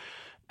year,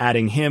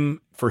 adding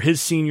him for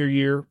his senior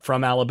year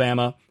from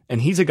Alabama.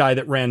 And he's a guy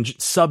that ran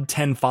sub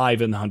 10.5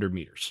 in the 100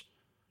 meters.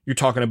 You're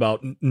talking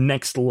about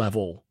next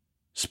level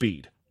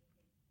speed.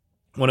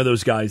 One of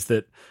those guys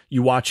that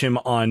you watch him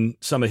on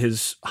some of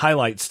his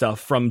highlight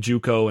stuff from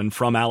JUCO and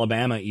from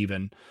Alabama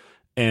even.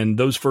 And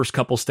those first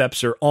couple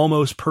steps are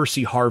almost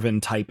Percy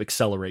Harvin type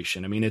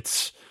acceleration. I mean,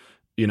 it's,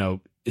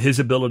 his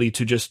ability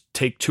to just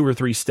take 2 or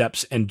 3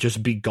 steps and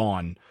just be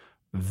gone.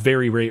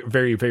 Very, very,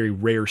 very, very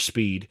rare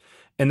speed.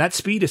 And that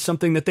speed is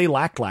something that they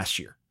lacked last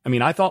year. I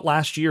mean, I thought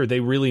last year they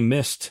really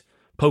missed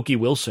Pokey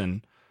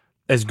Wilson.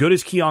 As good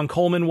as Keon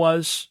Coleman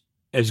was,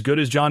 as good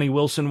as Johnny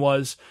Wilson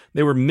was,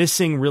 they were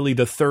missing really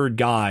the third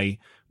guy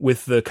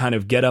with the kind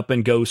of get up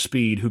and go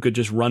speed who could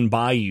just run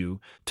by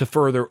you to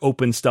further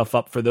open stuff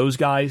up for those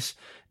guys.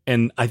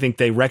 And I think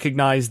they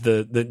recognized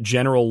the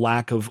general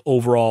lack of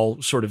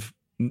overall sort of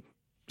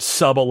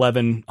sub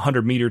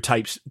 1,100 meter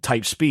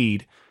type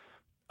speed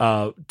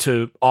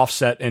to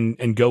offset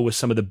and go with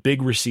some of the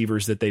big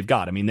receivers that they've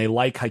got. I mean, they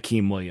like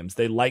Hakeem Williams.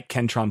 They like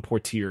Kentron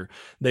Portier.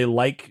 They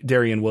like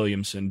Darian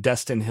Williamson,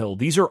 Destin Hill.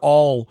 These are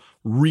all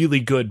really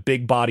good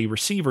big body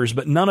receivers,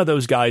 but none of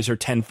those guys are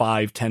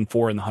 10.5,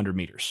 10.4 in the 100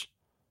 meters.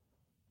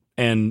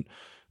 And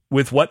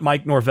with what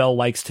Mike Norvell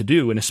likes to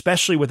do, and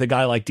especially with a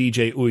guy like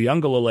DJ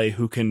Uiagalelei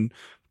who can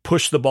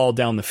push the ball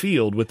down the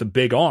field with a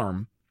big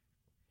arm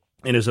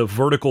and is a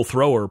vertical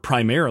thrower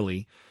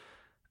primarily,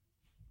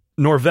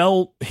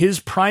 Norvell,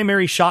 his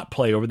primary shot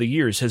play over the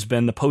years has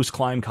been the post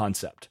climb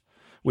concept,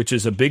 which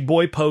is a big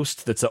boy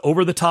post that's an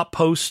over the top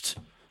post.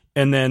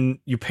 And then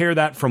you pair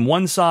that from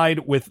one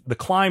side with the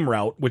climb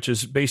route, which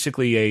is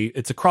basically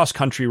it's a cross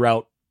country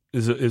route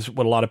is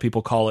what a lot of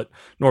people call it.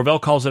 Norvell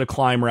calls it a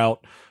climb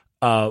route.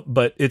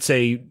 But it's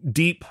a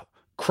deep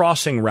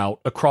crossing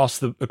route across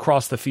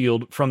the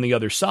field from the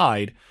other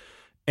side.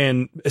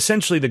 And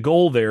essentially the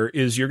goal there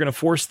is you're going to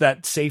force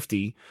that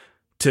safety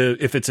to,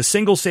 if it's a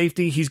single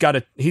safety, he's got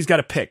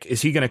to pick.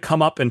 Is he going to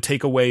come up and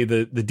take away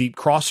the deep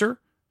crosser?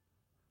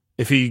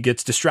 If he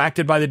gets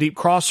distracted by the deep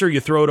crosser, you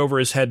throw it over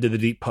his head to the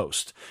deep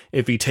post.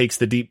 If he takes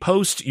the deep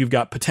post, you've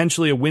got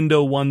potentially a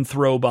window one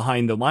throw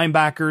behind the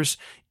linebackers,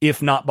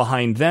 if not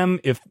behind them.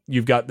 If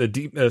you've got the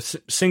deep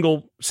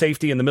single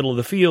safety in the middle of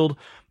the field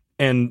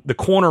and the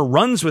corner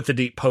runs with the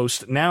deep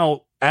post,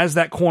 now as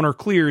that corner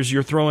clears,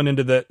 you're throwing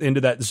into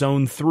that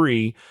zone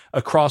 3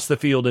 across the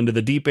field into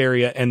the deep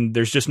area, and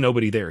there's just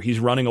nobody there. He's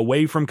running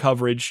away from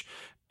coverage,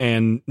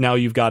 and now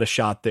you've got a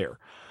shot there.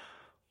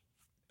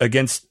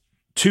 Against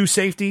 2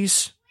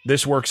 safeties,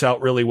 this works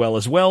out really well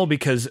as well,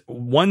 because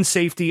one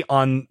safety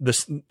on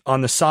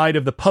the side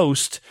of the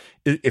post,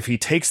 if he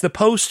takes the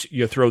post,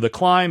 you throw the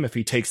climb. If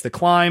he takes the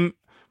climb,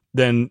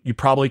 then you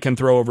probably can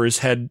throw over his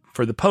head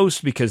for the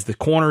post because the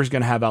corner is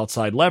going to have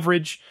outside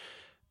leverage.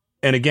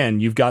 And again,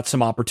 you've got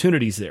some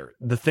opportunities there.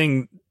 The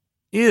thing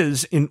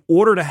is, in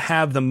order to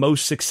have the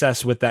most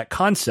success with that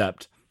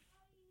concept,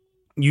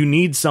 you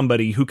need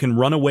somebody who can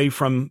run away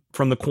from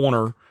the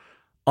corner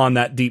on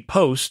that deep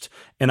post.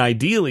 And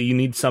ideally, you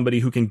need somebody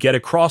who can get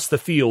across the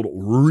field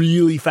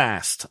really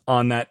fast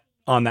on that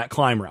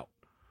climb route.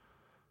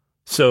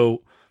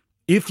 So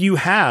if you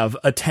have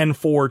a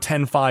 10-4,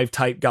 10-5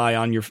 type guy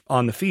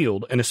on the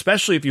field, and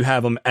especially if you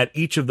have them at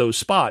each of those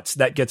spots,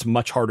 that gets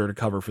much harder to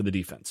cover for the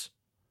defense.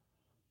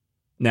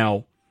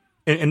 Now,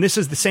 and this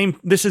is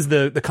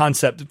the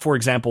concept, for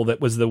example, that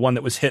was the one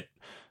that was hit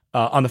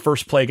on the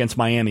first play against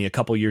Miami a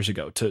couple years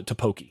ago to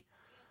Pokey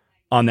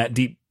on that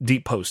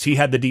deep post. He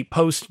had the deep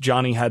post.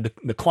 Johnny had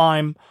the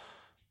climb.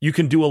 You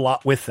can do a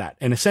lot with that.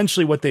 And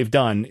essentially what they've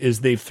done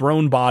is they've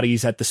thrown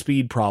bodies at the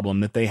speed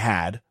problem that they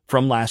had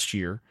from last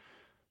year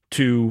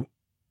to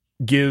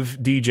give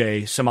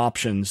DJ some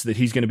options that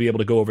he's going to be able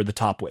to go over the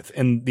top with.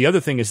 And the other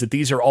thing is that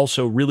these are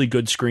also really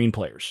good screen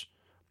players.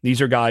 These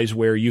are guys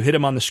where you hit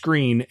them on the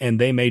screen and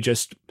they may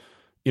just,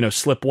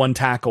 slip one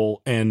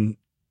tackle and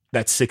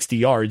that's 60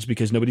 yards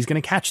because nobody's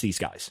going to catch these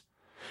guys.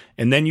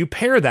 And then you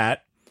pair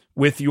that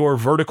with your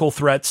vertical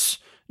threats,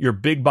 your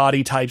big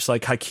body types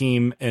like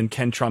Hakeem and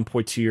Kentron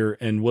Poitier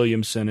and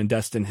Williamson and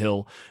Destin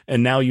Hill.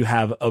 And now you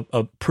have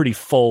a pretty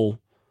full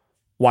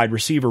wide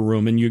receiver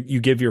room, and you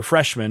give your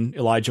freshmen,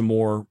 Elijah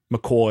Moore,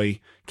 McCoy,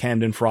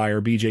 Camden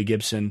Fryer, BJ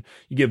Gibson,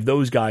 you give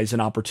those guys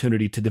an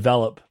opportunity to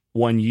develop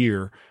 1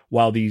 year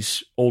while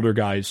these older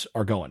guys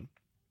are going.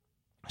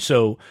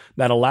 So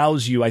that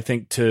allows you, I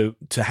think, to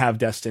have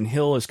Destin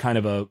Hill as kind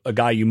of a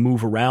guy you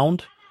move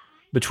around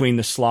between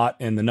the slot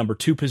and the number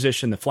 2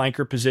 position, the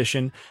flanker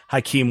position.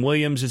 Hakeem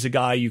Williams is a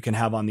guy you can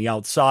have on the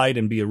outside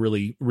and be a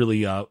really,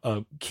 really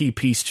a key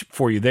piece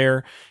for you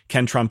there.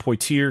 Kentron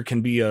Poitier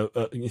can be a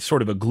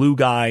sort of a glue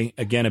guy,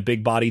 again, a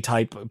big body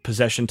type,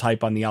 possession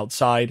type on the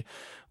outside.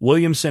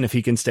 Williamson, if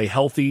he can stay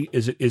healthy,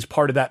 is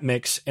part of that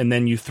mix. And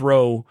then you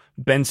throw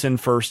Benson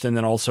first and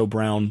then also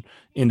Brown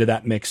into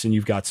that mix, and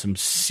you've got some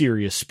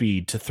serious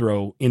speed to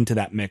throw into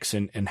that mix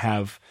and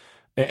have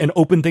and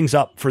open things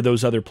up for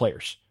those other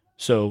players.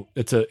 So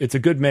it's a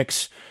good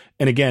mix.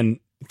 And again,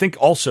 think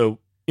also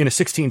in a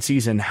 16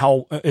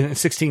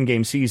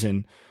 game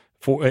season,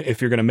 for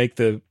if you're going to make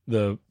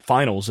the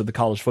finals of the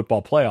college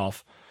football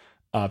playoff,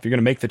 if you're going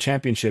to make the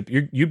championship,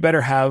 you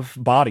better have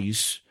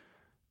bodies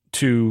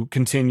to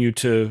continue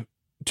to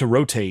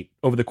rotate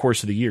over the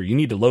course of the year. You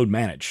need to load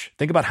manage.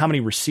 Think about how many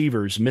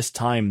receivers missed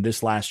time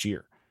this last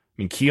year. I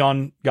mean,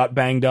 Keon got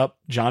banged up.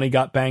 Johnny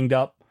got banged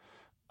up.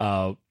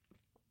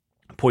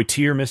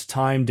 Poitier missed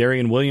time.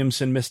 Darian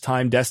Williamson missed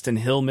time. Destin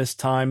Hill missed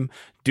time.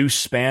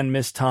 Deuce Spann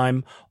missed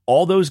time.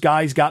 All those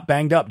guys got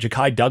banged up.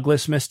 Ja'Kai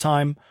Douglas missed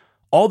time.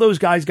 All those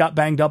guys got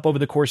banged up over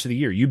the course of the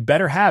year. You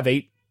better have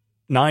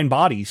 8-9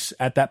 bodies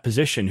at that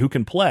position who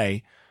can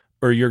play,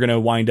 or you're going to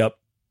wind up,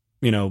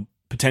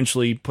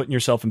 potentially putting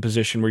yourself in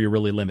position where you're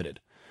really limited.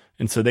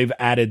 And so they've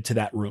added to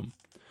that room.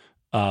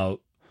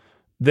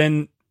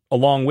 Then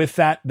along with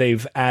that,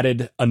 they've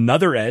added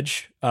another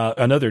edge,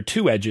 another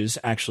 2 edges,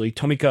 actually.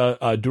 Tomika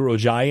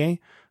Durojaye,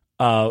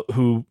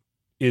 who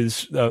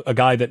is a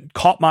guy that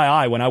caught my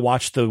eye when I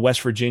watched the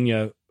West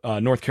Virginia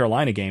North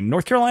Carolina game.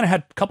 North Carolina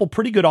had a couple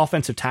pretty good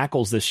offensive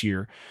tackles this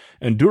year,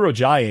 and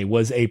Durojaye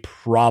was a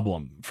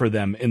problem for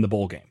them in the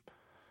bowl game.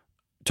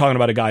 Talking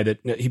about a guy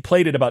that he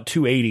played at about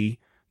 280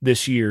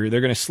 this year.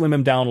 They're going to slim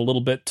him down a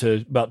little bit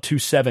to about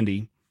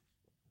 270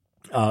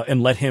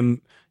 and let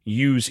him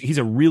he's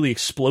a really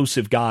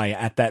explosive guy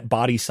at that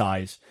body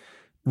size.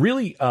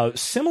 Really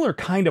similar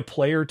kind of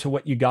player to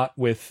what you got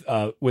with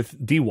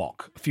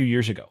D-Walk a few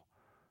years ago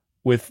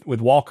with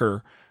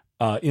Walker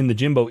in the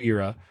Jimbo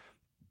era.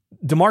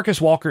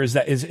 DeMarcus Walker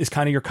is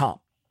kind of your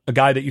comp, a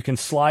guy that you can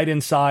slide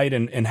inside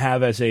and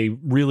have as a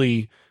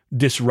really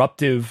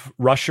disruptive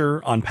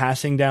rusher on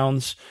passing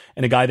downs,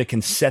 and a guy that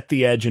can set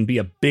the edge and be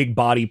a big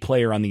body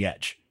player on the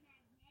edge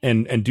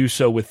and do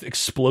so with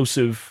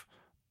explosive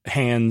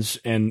hands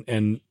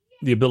and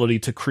the ability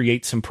to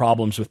create some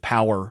problems with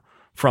power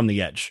from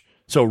the edge.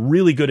 So a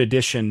really good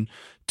addition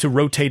to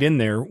rotate in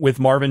there with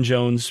Marvin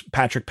Jones,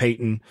 Patrick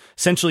Payton.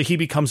 Essentially, he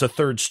becomes a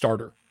third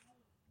starter.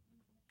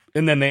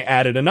 And then they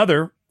added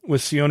another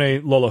with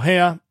Sione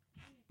Lolohea,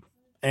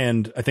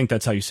 and I think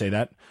that's how you say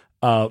that.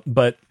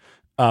 But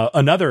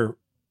another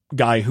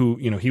guy who,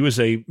 he was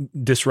a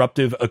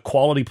disruptive, a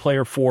quality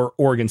player for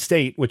Oregon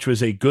State, which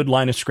was a good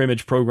line of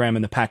scrimmage program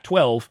in the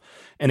Pac-12.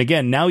 And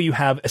again, now you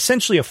have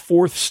essentially a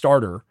fourth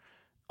starter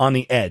on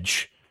the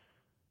edge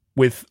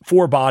with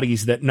four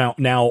bodies that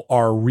now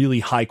are really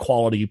high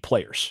quality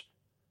players.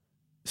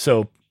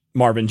 So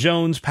Marvin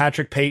Jones,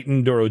 Patrick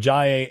Payton,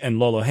 Dorojaye, and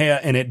Lolohea.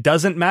 And it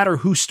doesn't matter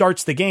who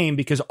starts the game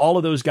because all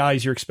of those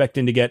guys you're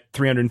expecting to get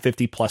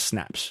 350 plus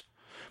snaps.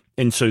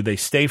 And so they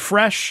stay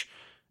fresh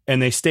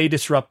and they stay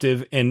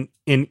disruptive. And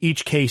in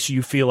each case,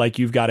 you feel like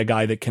you've got a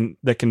guy that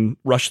can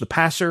rush the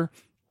passer,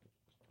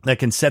 that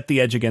can set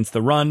the edge against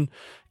the run,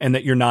 and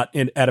that you're not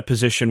at a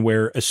position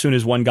where as soon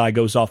as one guy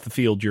goes off the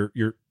field,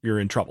 you're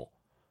in trouble.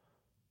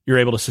 You're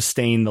able to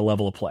sustain the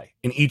level of play.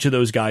 And each of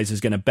those guys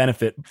is going to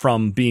benefit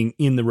from being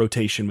in the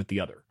rotation with the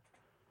other.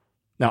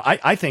 Now,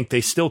 I think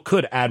they still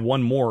could add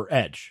one more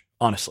edge,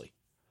 honestly.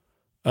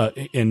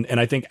 And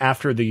I think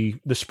after the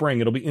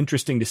spring, it'll be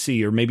interesting to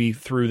see, or maybe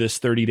through this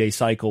 30-day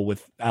cycle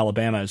with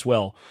Alabama as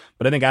well.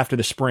 But I think after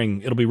the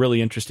spring, it'll be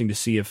really interesting to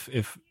see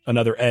if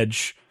another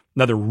edge,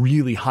 another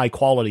really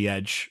high-quality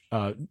edge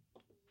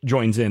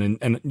joins in.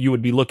 And you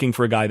would be looking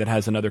for a guy that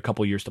has another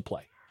couple years to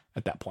play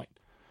at that point.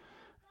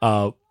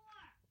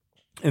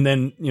 And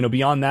then,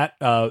 beyond that,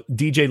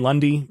 DJ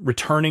Lundy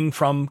returning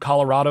from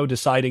Colorado,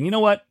 deciding, you know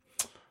what?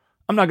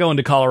 I'm not going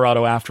to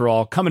Colorado after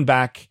all. Coming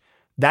back,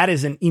 that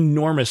is an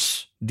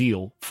enormous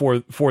deal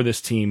for this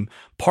team,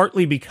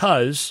 partly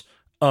because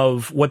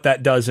of what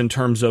that does in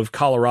terms of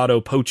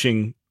Colorado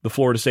poaching the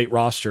Florida State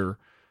roster.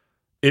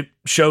 It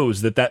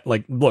shows that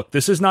look,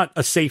 this is not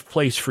a safe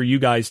place for you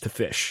guys to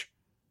fish.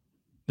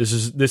 This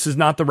is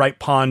not the right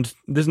pond.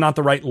 This is not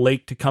the right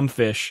lake to come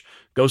fish.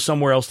 Go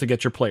somewhere else to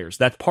get your players.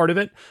 That's part of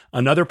it.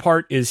 Another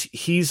part is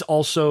he's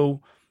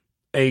also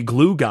a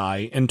glue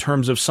guy in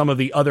terms of some of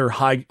the other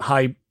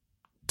high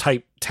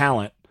type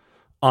talent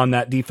on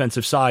that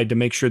defensive side to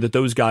make sure that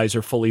those guys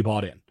are fully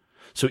bought in.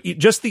 So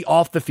just the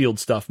off the field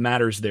stuff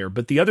matters there.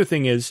 But the other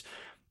thing is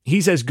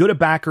he's as good a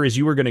backer as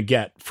you are going to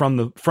get from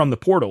the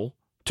portal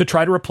to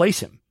try to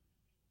replace him.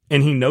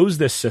 And he knows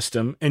this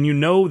system, and you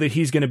know that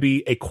he's going to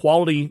be a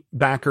quality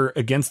backer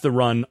against the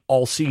run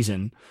all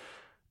season.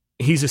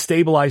 He's a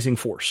stabilizing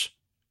force.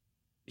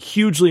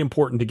 Hugely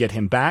important to get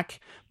him back.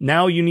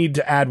 Now you need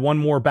to add one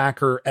more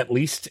backer at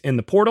least in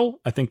the portal.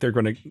 I think they're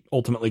going to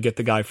ultimately get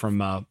the guy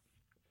from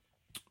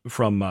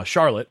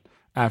Charlotte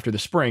after the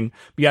spring.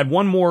 But you add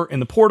one more in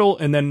the portal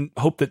and then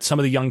hope that some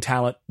of the young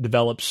talent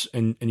develops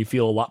and you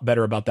feel a lot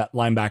better about that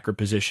linebacker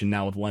position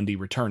now with Lundy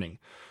returning.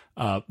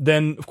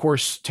 Then, of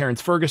course,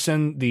 Terrence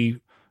Ferguson,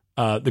 the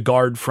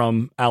guard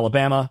from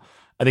Alabama.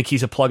 I think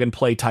he's a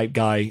plug-and-play type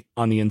guy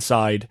on the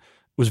inside.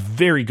 Was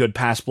very good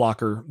pass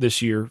blocker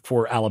this year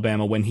for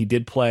Alabama when he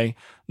did play.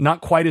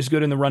 Not quite as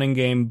good in the running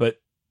game, but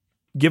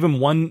give him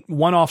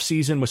one off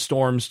season with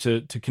Storms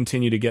to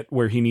continue to get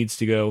where he needs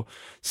to go.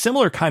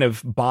 Similar kind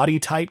of body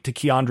type to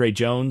Keandre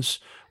Jones.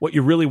 What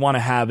you really want to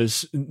have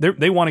is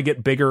they want to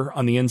get bigger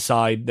on the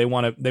inside. They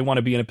want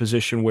to be in a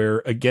position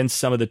where against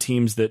some of the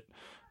teams that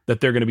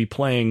they're going to be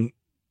playing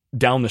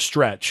down the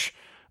stretch,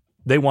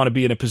 they want to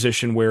be in a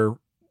position where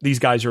these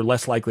guys are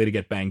less likely to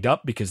get banged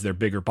up because they're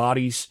bigger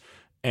bodies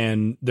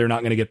and they're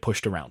not going to get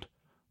pushed around.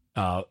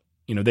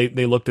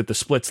 They looked at the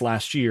splits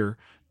last year,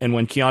 and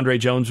when Keandre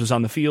Jones was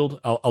on the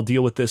field, I'll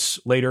deal with this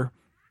later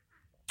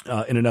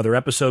in another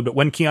episode, but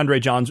when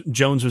Keandre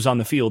Jones was on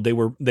the field,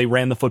 they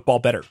ran the football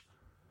better.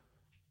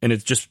 And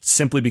it's just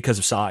simply because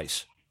of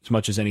size as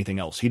much as anything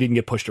else. He didn't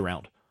get pushed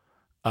around.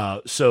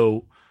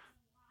 So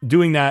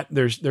doing that,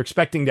 they're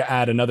expecting to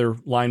add another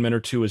lineman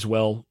or two as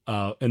well.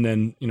 And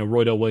then,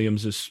 Roydell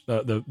Williams is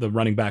the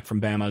running back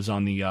from Bama is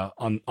on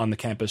the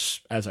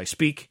campus as I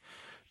speak,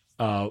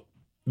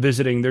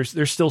 visiting.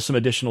 There's still some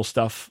additional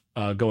stuff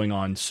going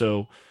on.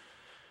 So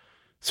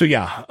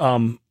yeah,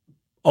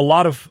 a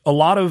lot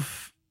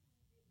of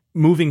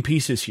moving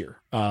pieces here.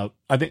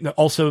 I think that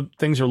also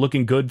things are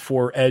looking good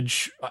for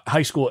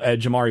high school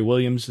edge, Amari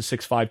Williams, the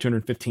 6'5",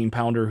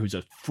 215-pounder, who's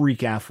a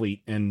freak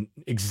athlete and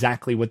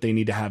exactly what they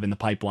need to have in the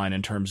pipeline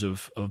in terms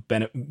of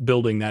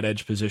building that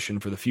edge position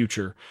for the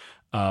future.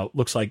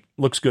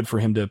 Looks good for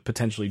him to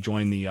potentially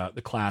join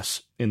the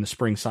class in the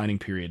spring signing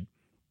period.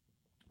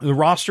 The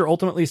roster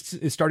ultimately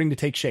is starting to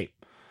take shape.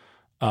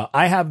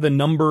 I have the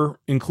number,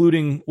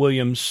 including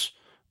Williams,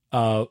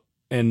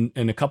 and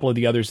a couple of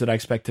the others that I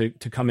expect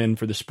to come in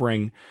for the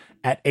spring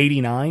at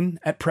 89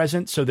 at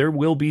present. So there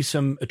will be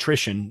some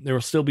attrition. There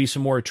will still be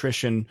some more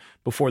attrition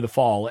before the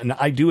fall. And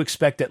I do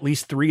expect at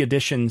least 3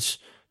 additions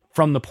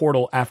from the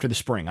portal after the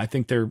spring. I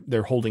think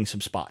they're holding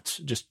some spots,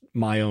 just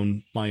my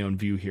own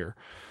view here.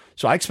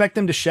 So I expect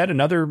them to shed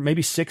another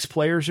maybe 6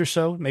 players or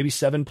so, maybe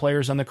 7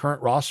 players on the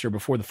current roster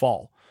before the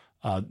fall.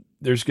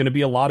 There's going to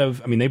be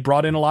they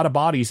brought in a lot of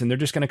bodies, and they're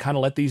just going to kind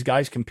of let these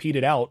guys compete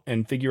it out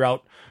and figure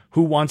out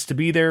who wants to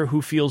be there,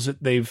 who feels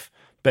that they've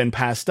been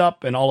passed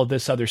up and all of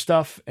this other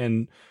stuff,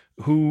 and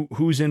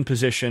who's in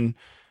position.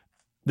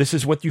 This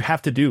is what you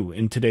have to do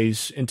in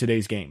today's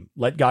game.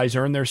 Let guys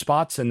earn their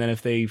spots, and then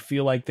if they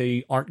feel like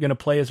they aren't going to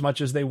play as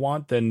much as they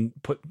want, then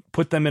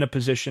put them in a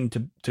position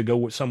to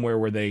go somewhere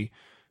where they're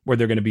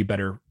going to be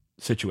better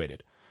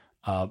situated.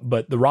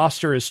 But the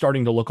roster is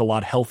starting to look a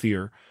lot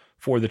healthier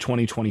for the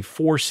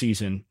 2024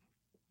 season.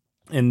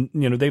 And,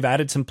 they've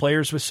added some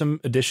players with some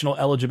additional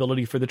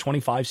eligibility for the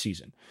 25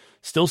 season.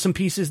 Still some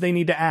pieces they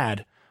need to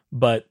add,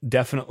 but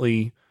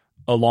definitely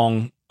a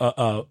long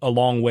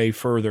way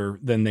further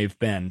than they've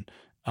been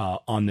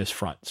on this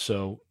front.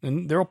 So,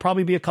 and there'll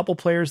probably be a couple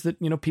players that,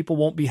 people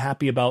won't be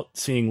happy about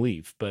seeing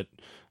leave, but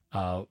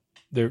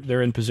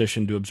they're in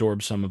position to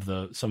absorb some of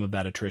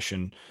that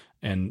attrition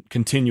and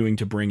continuing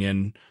to bring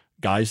in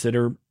guys that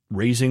are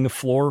raising the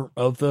floor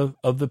of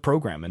the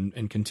program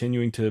and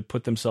continuing to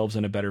put themselves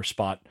in a better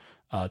spot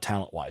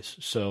talent wise.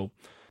 So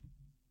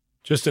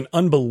just an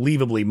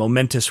unbelievably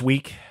momentous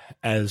week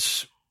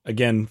as,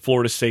 again,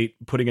 Florida State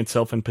putting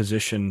itself in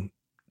position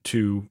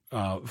to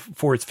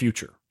for its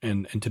future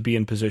and to be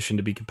in position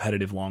to be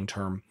competitive long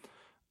term.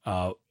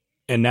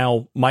 And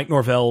now Mike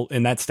Norvell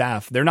and that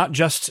staff, they're not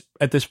just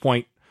at this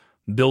point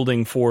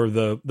building for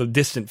the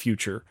distant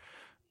future.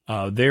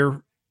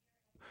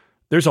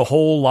 There's a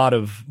whole lot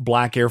of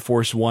Black Air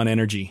Force One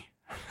energy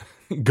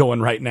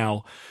going right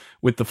now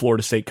with the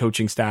Florida State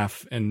coaching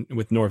staff and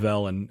with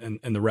Norvell and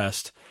the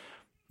rest.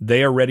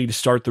 They are ready to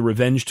start the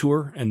revenge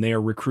tour, and they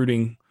are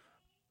recruiting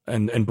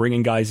and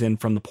bringing guys in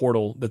from the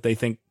portal that they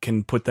think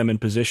can put them in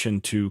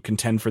position to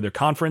contend for their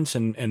conference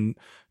and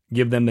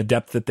give them the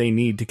depth that they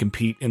need to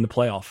compete in the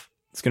playoff.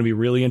 It's going to be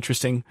really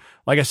interesting.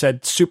 Like I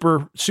said,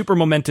 super, super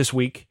momentous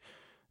week.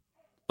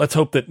 Let's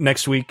hope that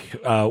next week,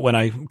 when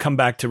I come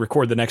back to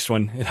record the next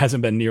one, it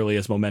hasn't been nearly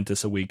as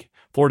momentous a week.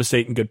 Florida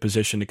State in good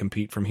position to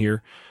compete from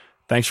here.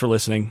 Thanks for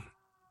listening.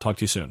 Talk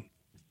to you soon.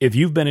 If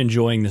you've been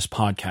enjoying this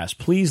podcast,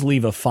 please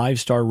leave a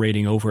 5-star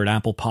rating over at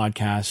Apple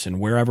Podcasts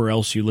and wherever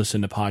else you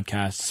listen to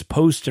podcasts.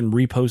 Post and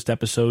repost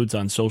episodes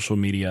on social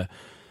media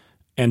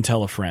and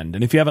tell a friend.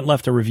 And if you haven't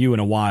left a review in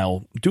a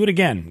while, do it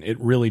again. It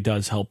really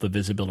does help the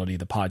visibility of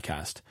the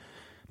podcast.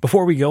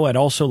 Before we go, I'd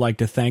also like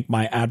to thank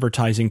my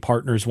advertising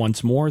partners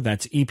once more.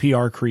 That's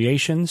EPR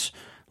Creations,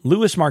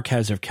 Louis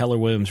Marquez of Keller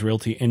Williams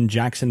Realty in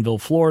Jacksonville,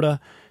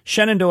 Florida,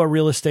 Shenandoah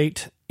Real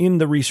Estate in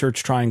the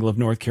Research Triangle of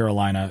North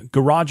Carolina,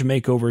 Garage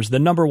Makeovers, the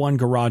 #1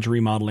 garage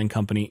remodeling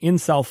company in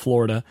South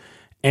Florida,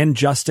 and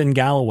Justin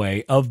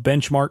Galloway of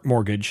Benchmark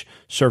Mortgage,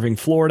 serving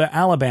Florida,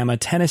 Alabama,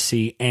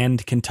 Tennessee,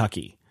 and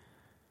Kentucky.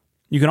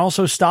 You can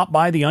also stop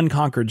by the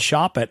Unconquered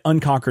shop at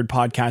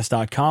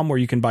unconqueredpodcast.com, where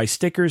you can buy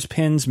stickers,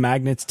 pins,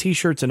 magnets,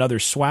 t-shirts, and other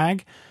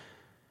swag.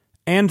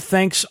 And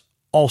thanks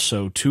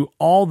also to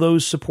all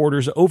those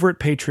supporters over at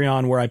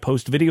Patreon, where I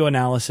post video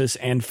analysis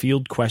and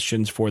field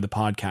questions for the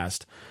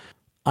podcast.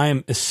 I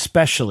am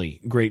especially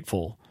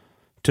grateful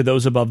to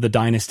those above the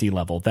dynasty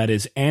level. That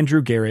is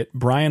Andrew Garrett,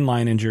 Brian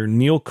Leininger,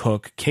 Neil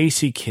Cook,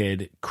 Casey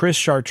Kidd, Chris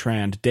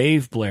Chartrand,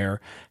 Dave Blair,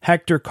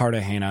 Hector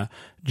Cartagena,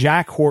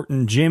 Jack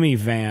Horton, Jimmy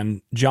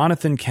Van,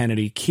 Jonathan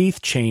Kennedy,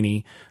 Keith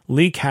Cheney,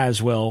 Lee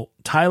Caswell,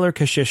 Tyler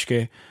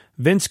Kashishke,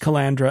 Vince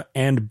Calandra,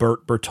 and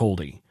Bert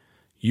Bertoldi.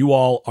 You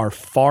all are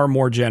far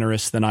more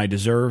generous than I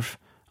deserve.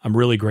 I'm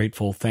really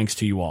grateful. Thanks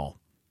to you all.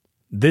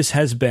 This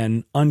has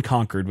been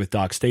Unconquered with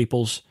Doc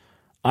Staples.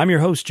 I'm your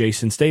host,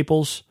 Jason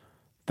Staples.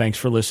 Thanks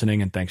for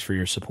listening, and thanks for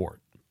your support.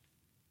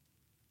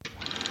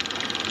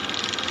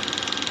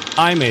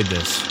 I made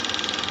this.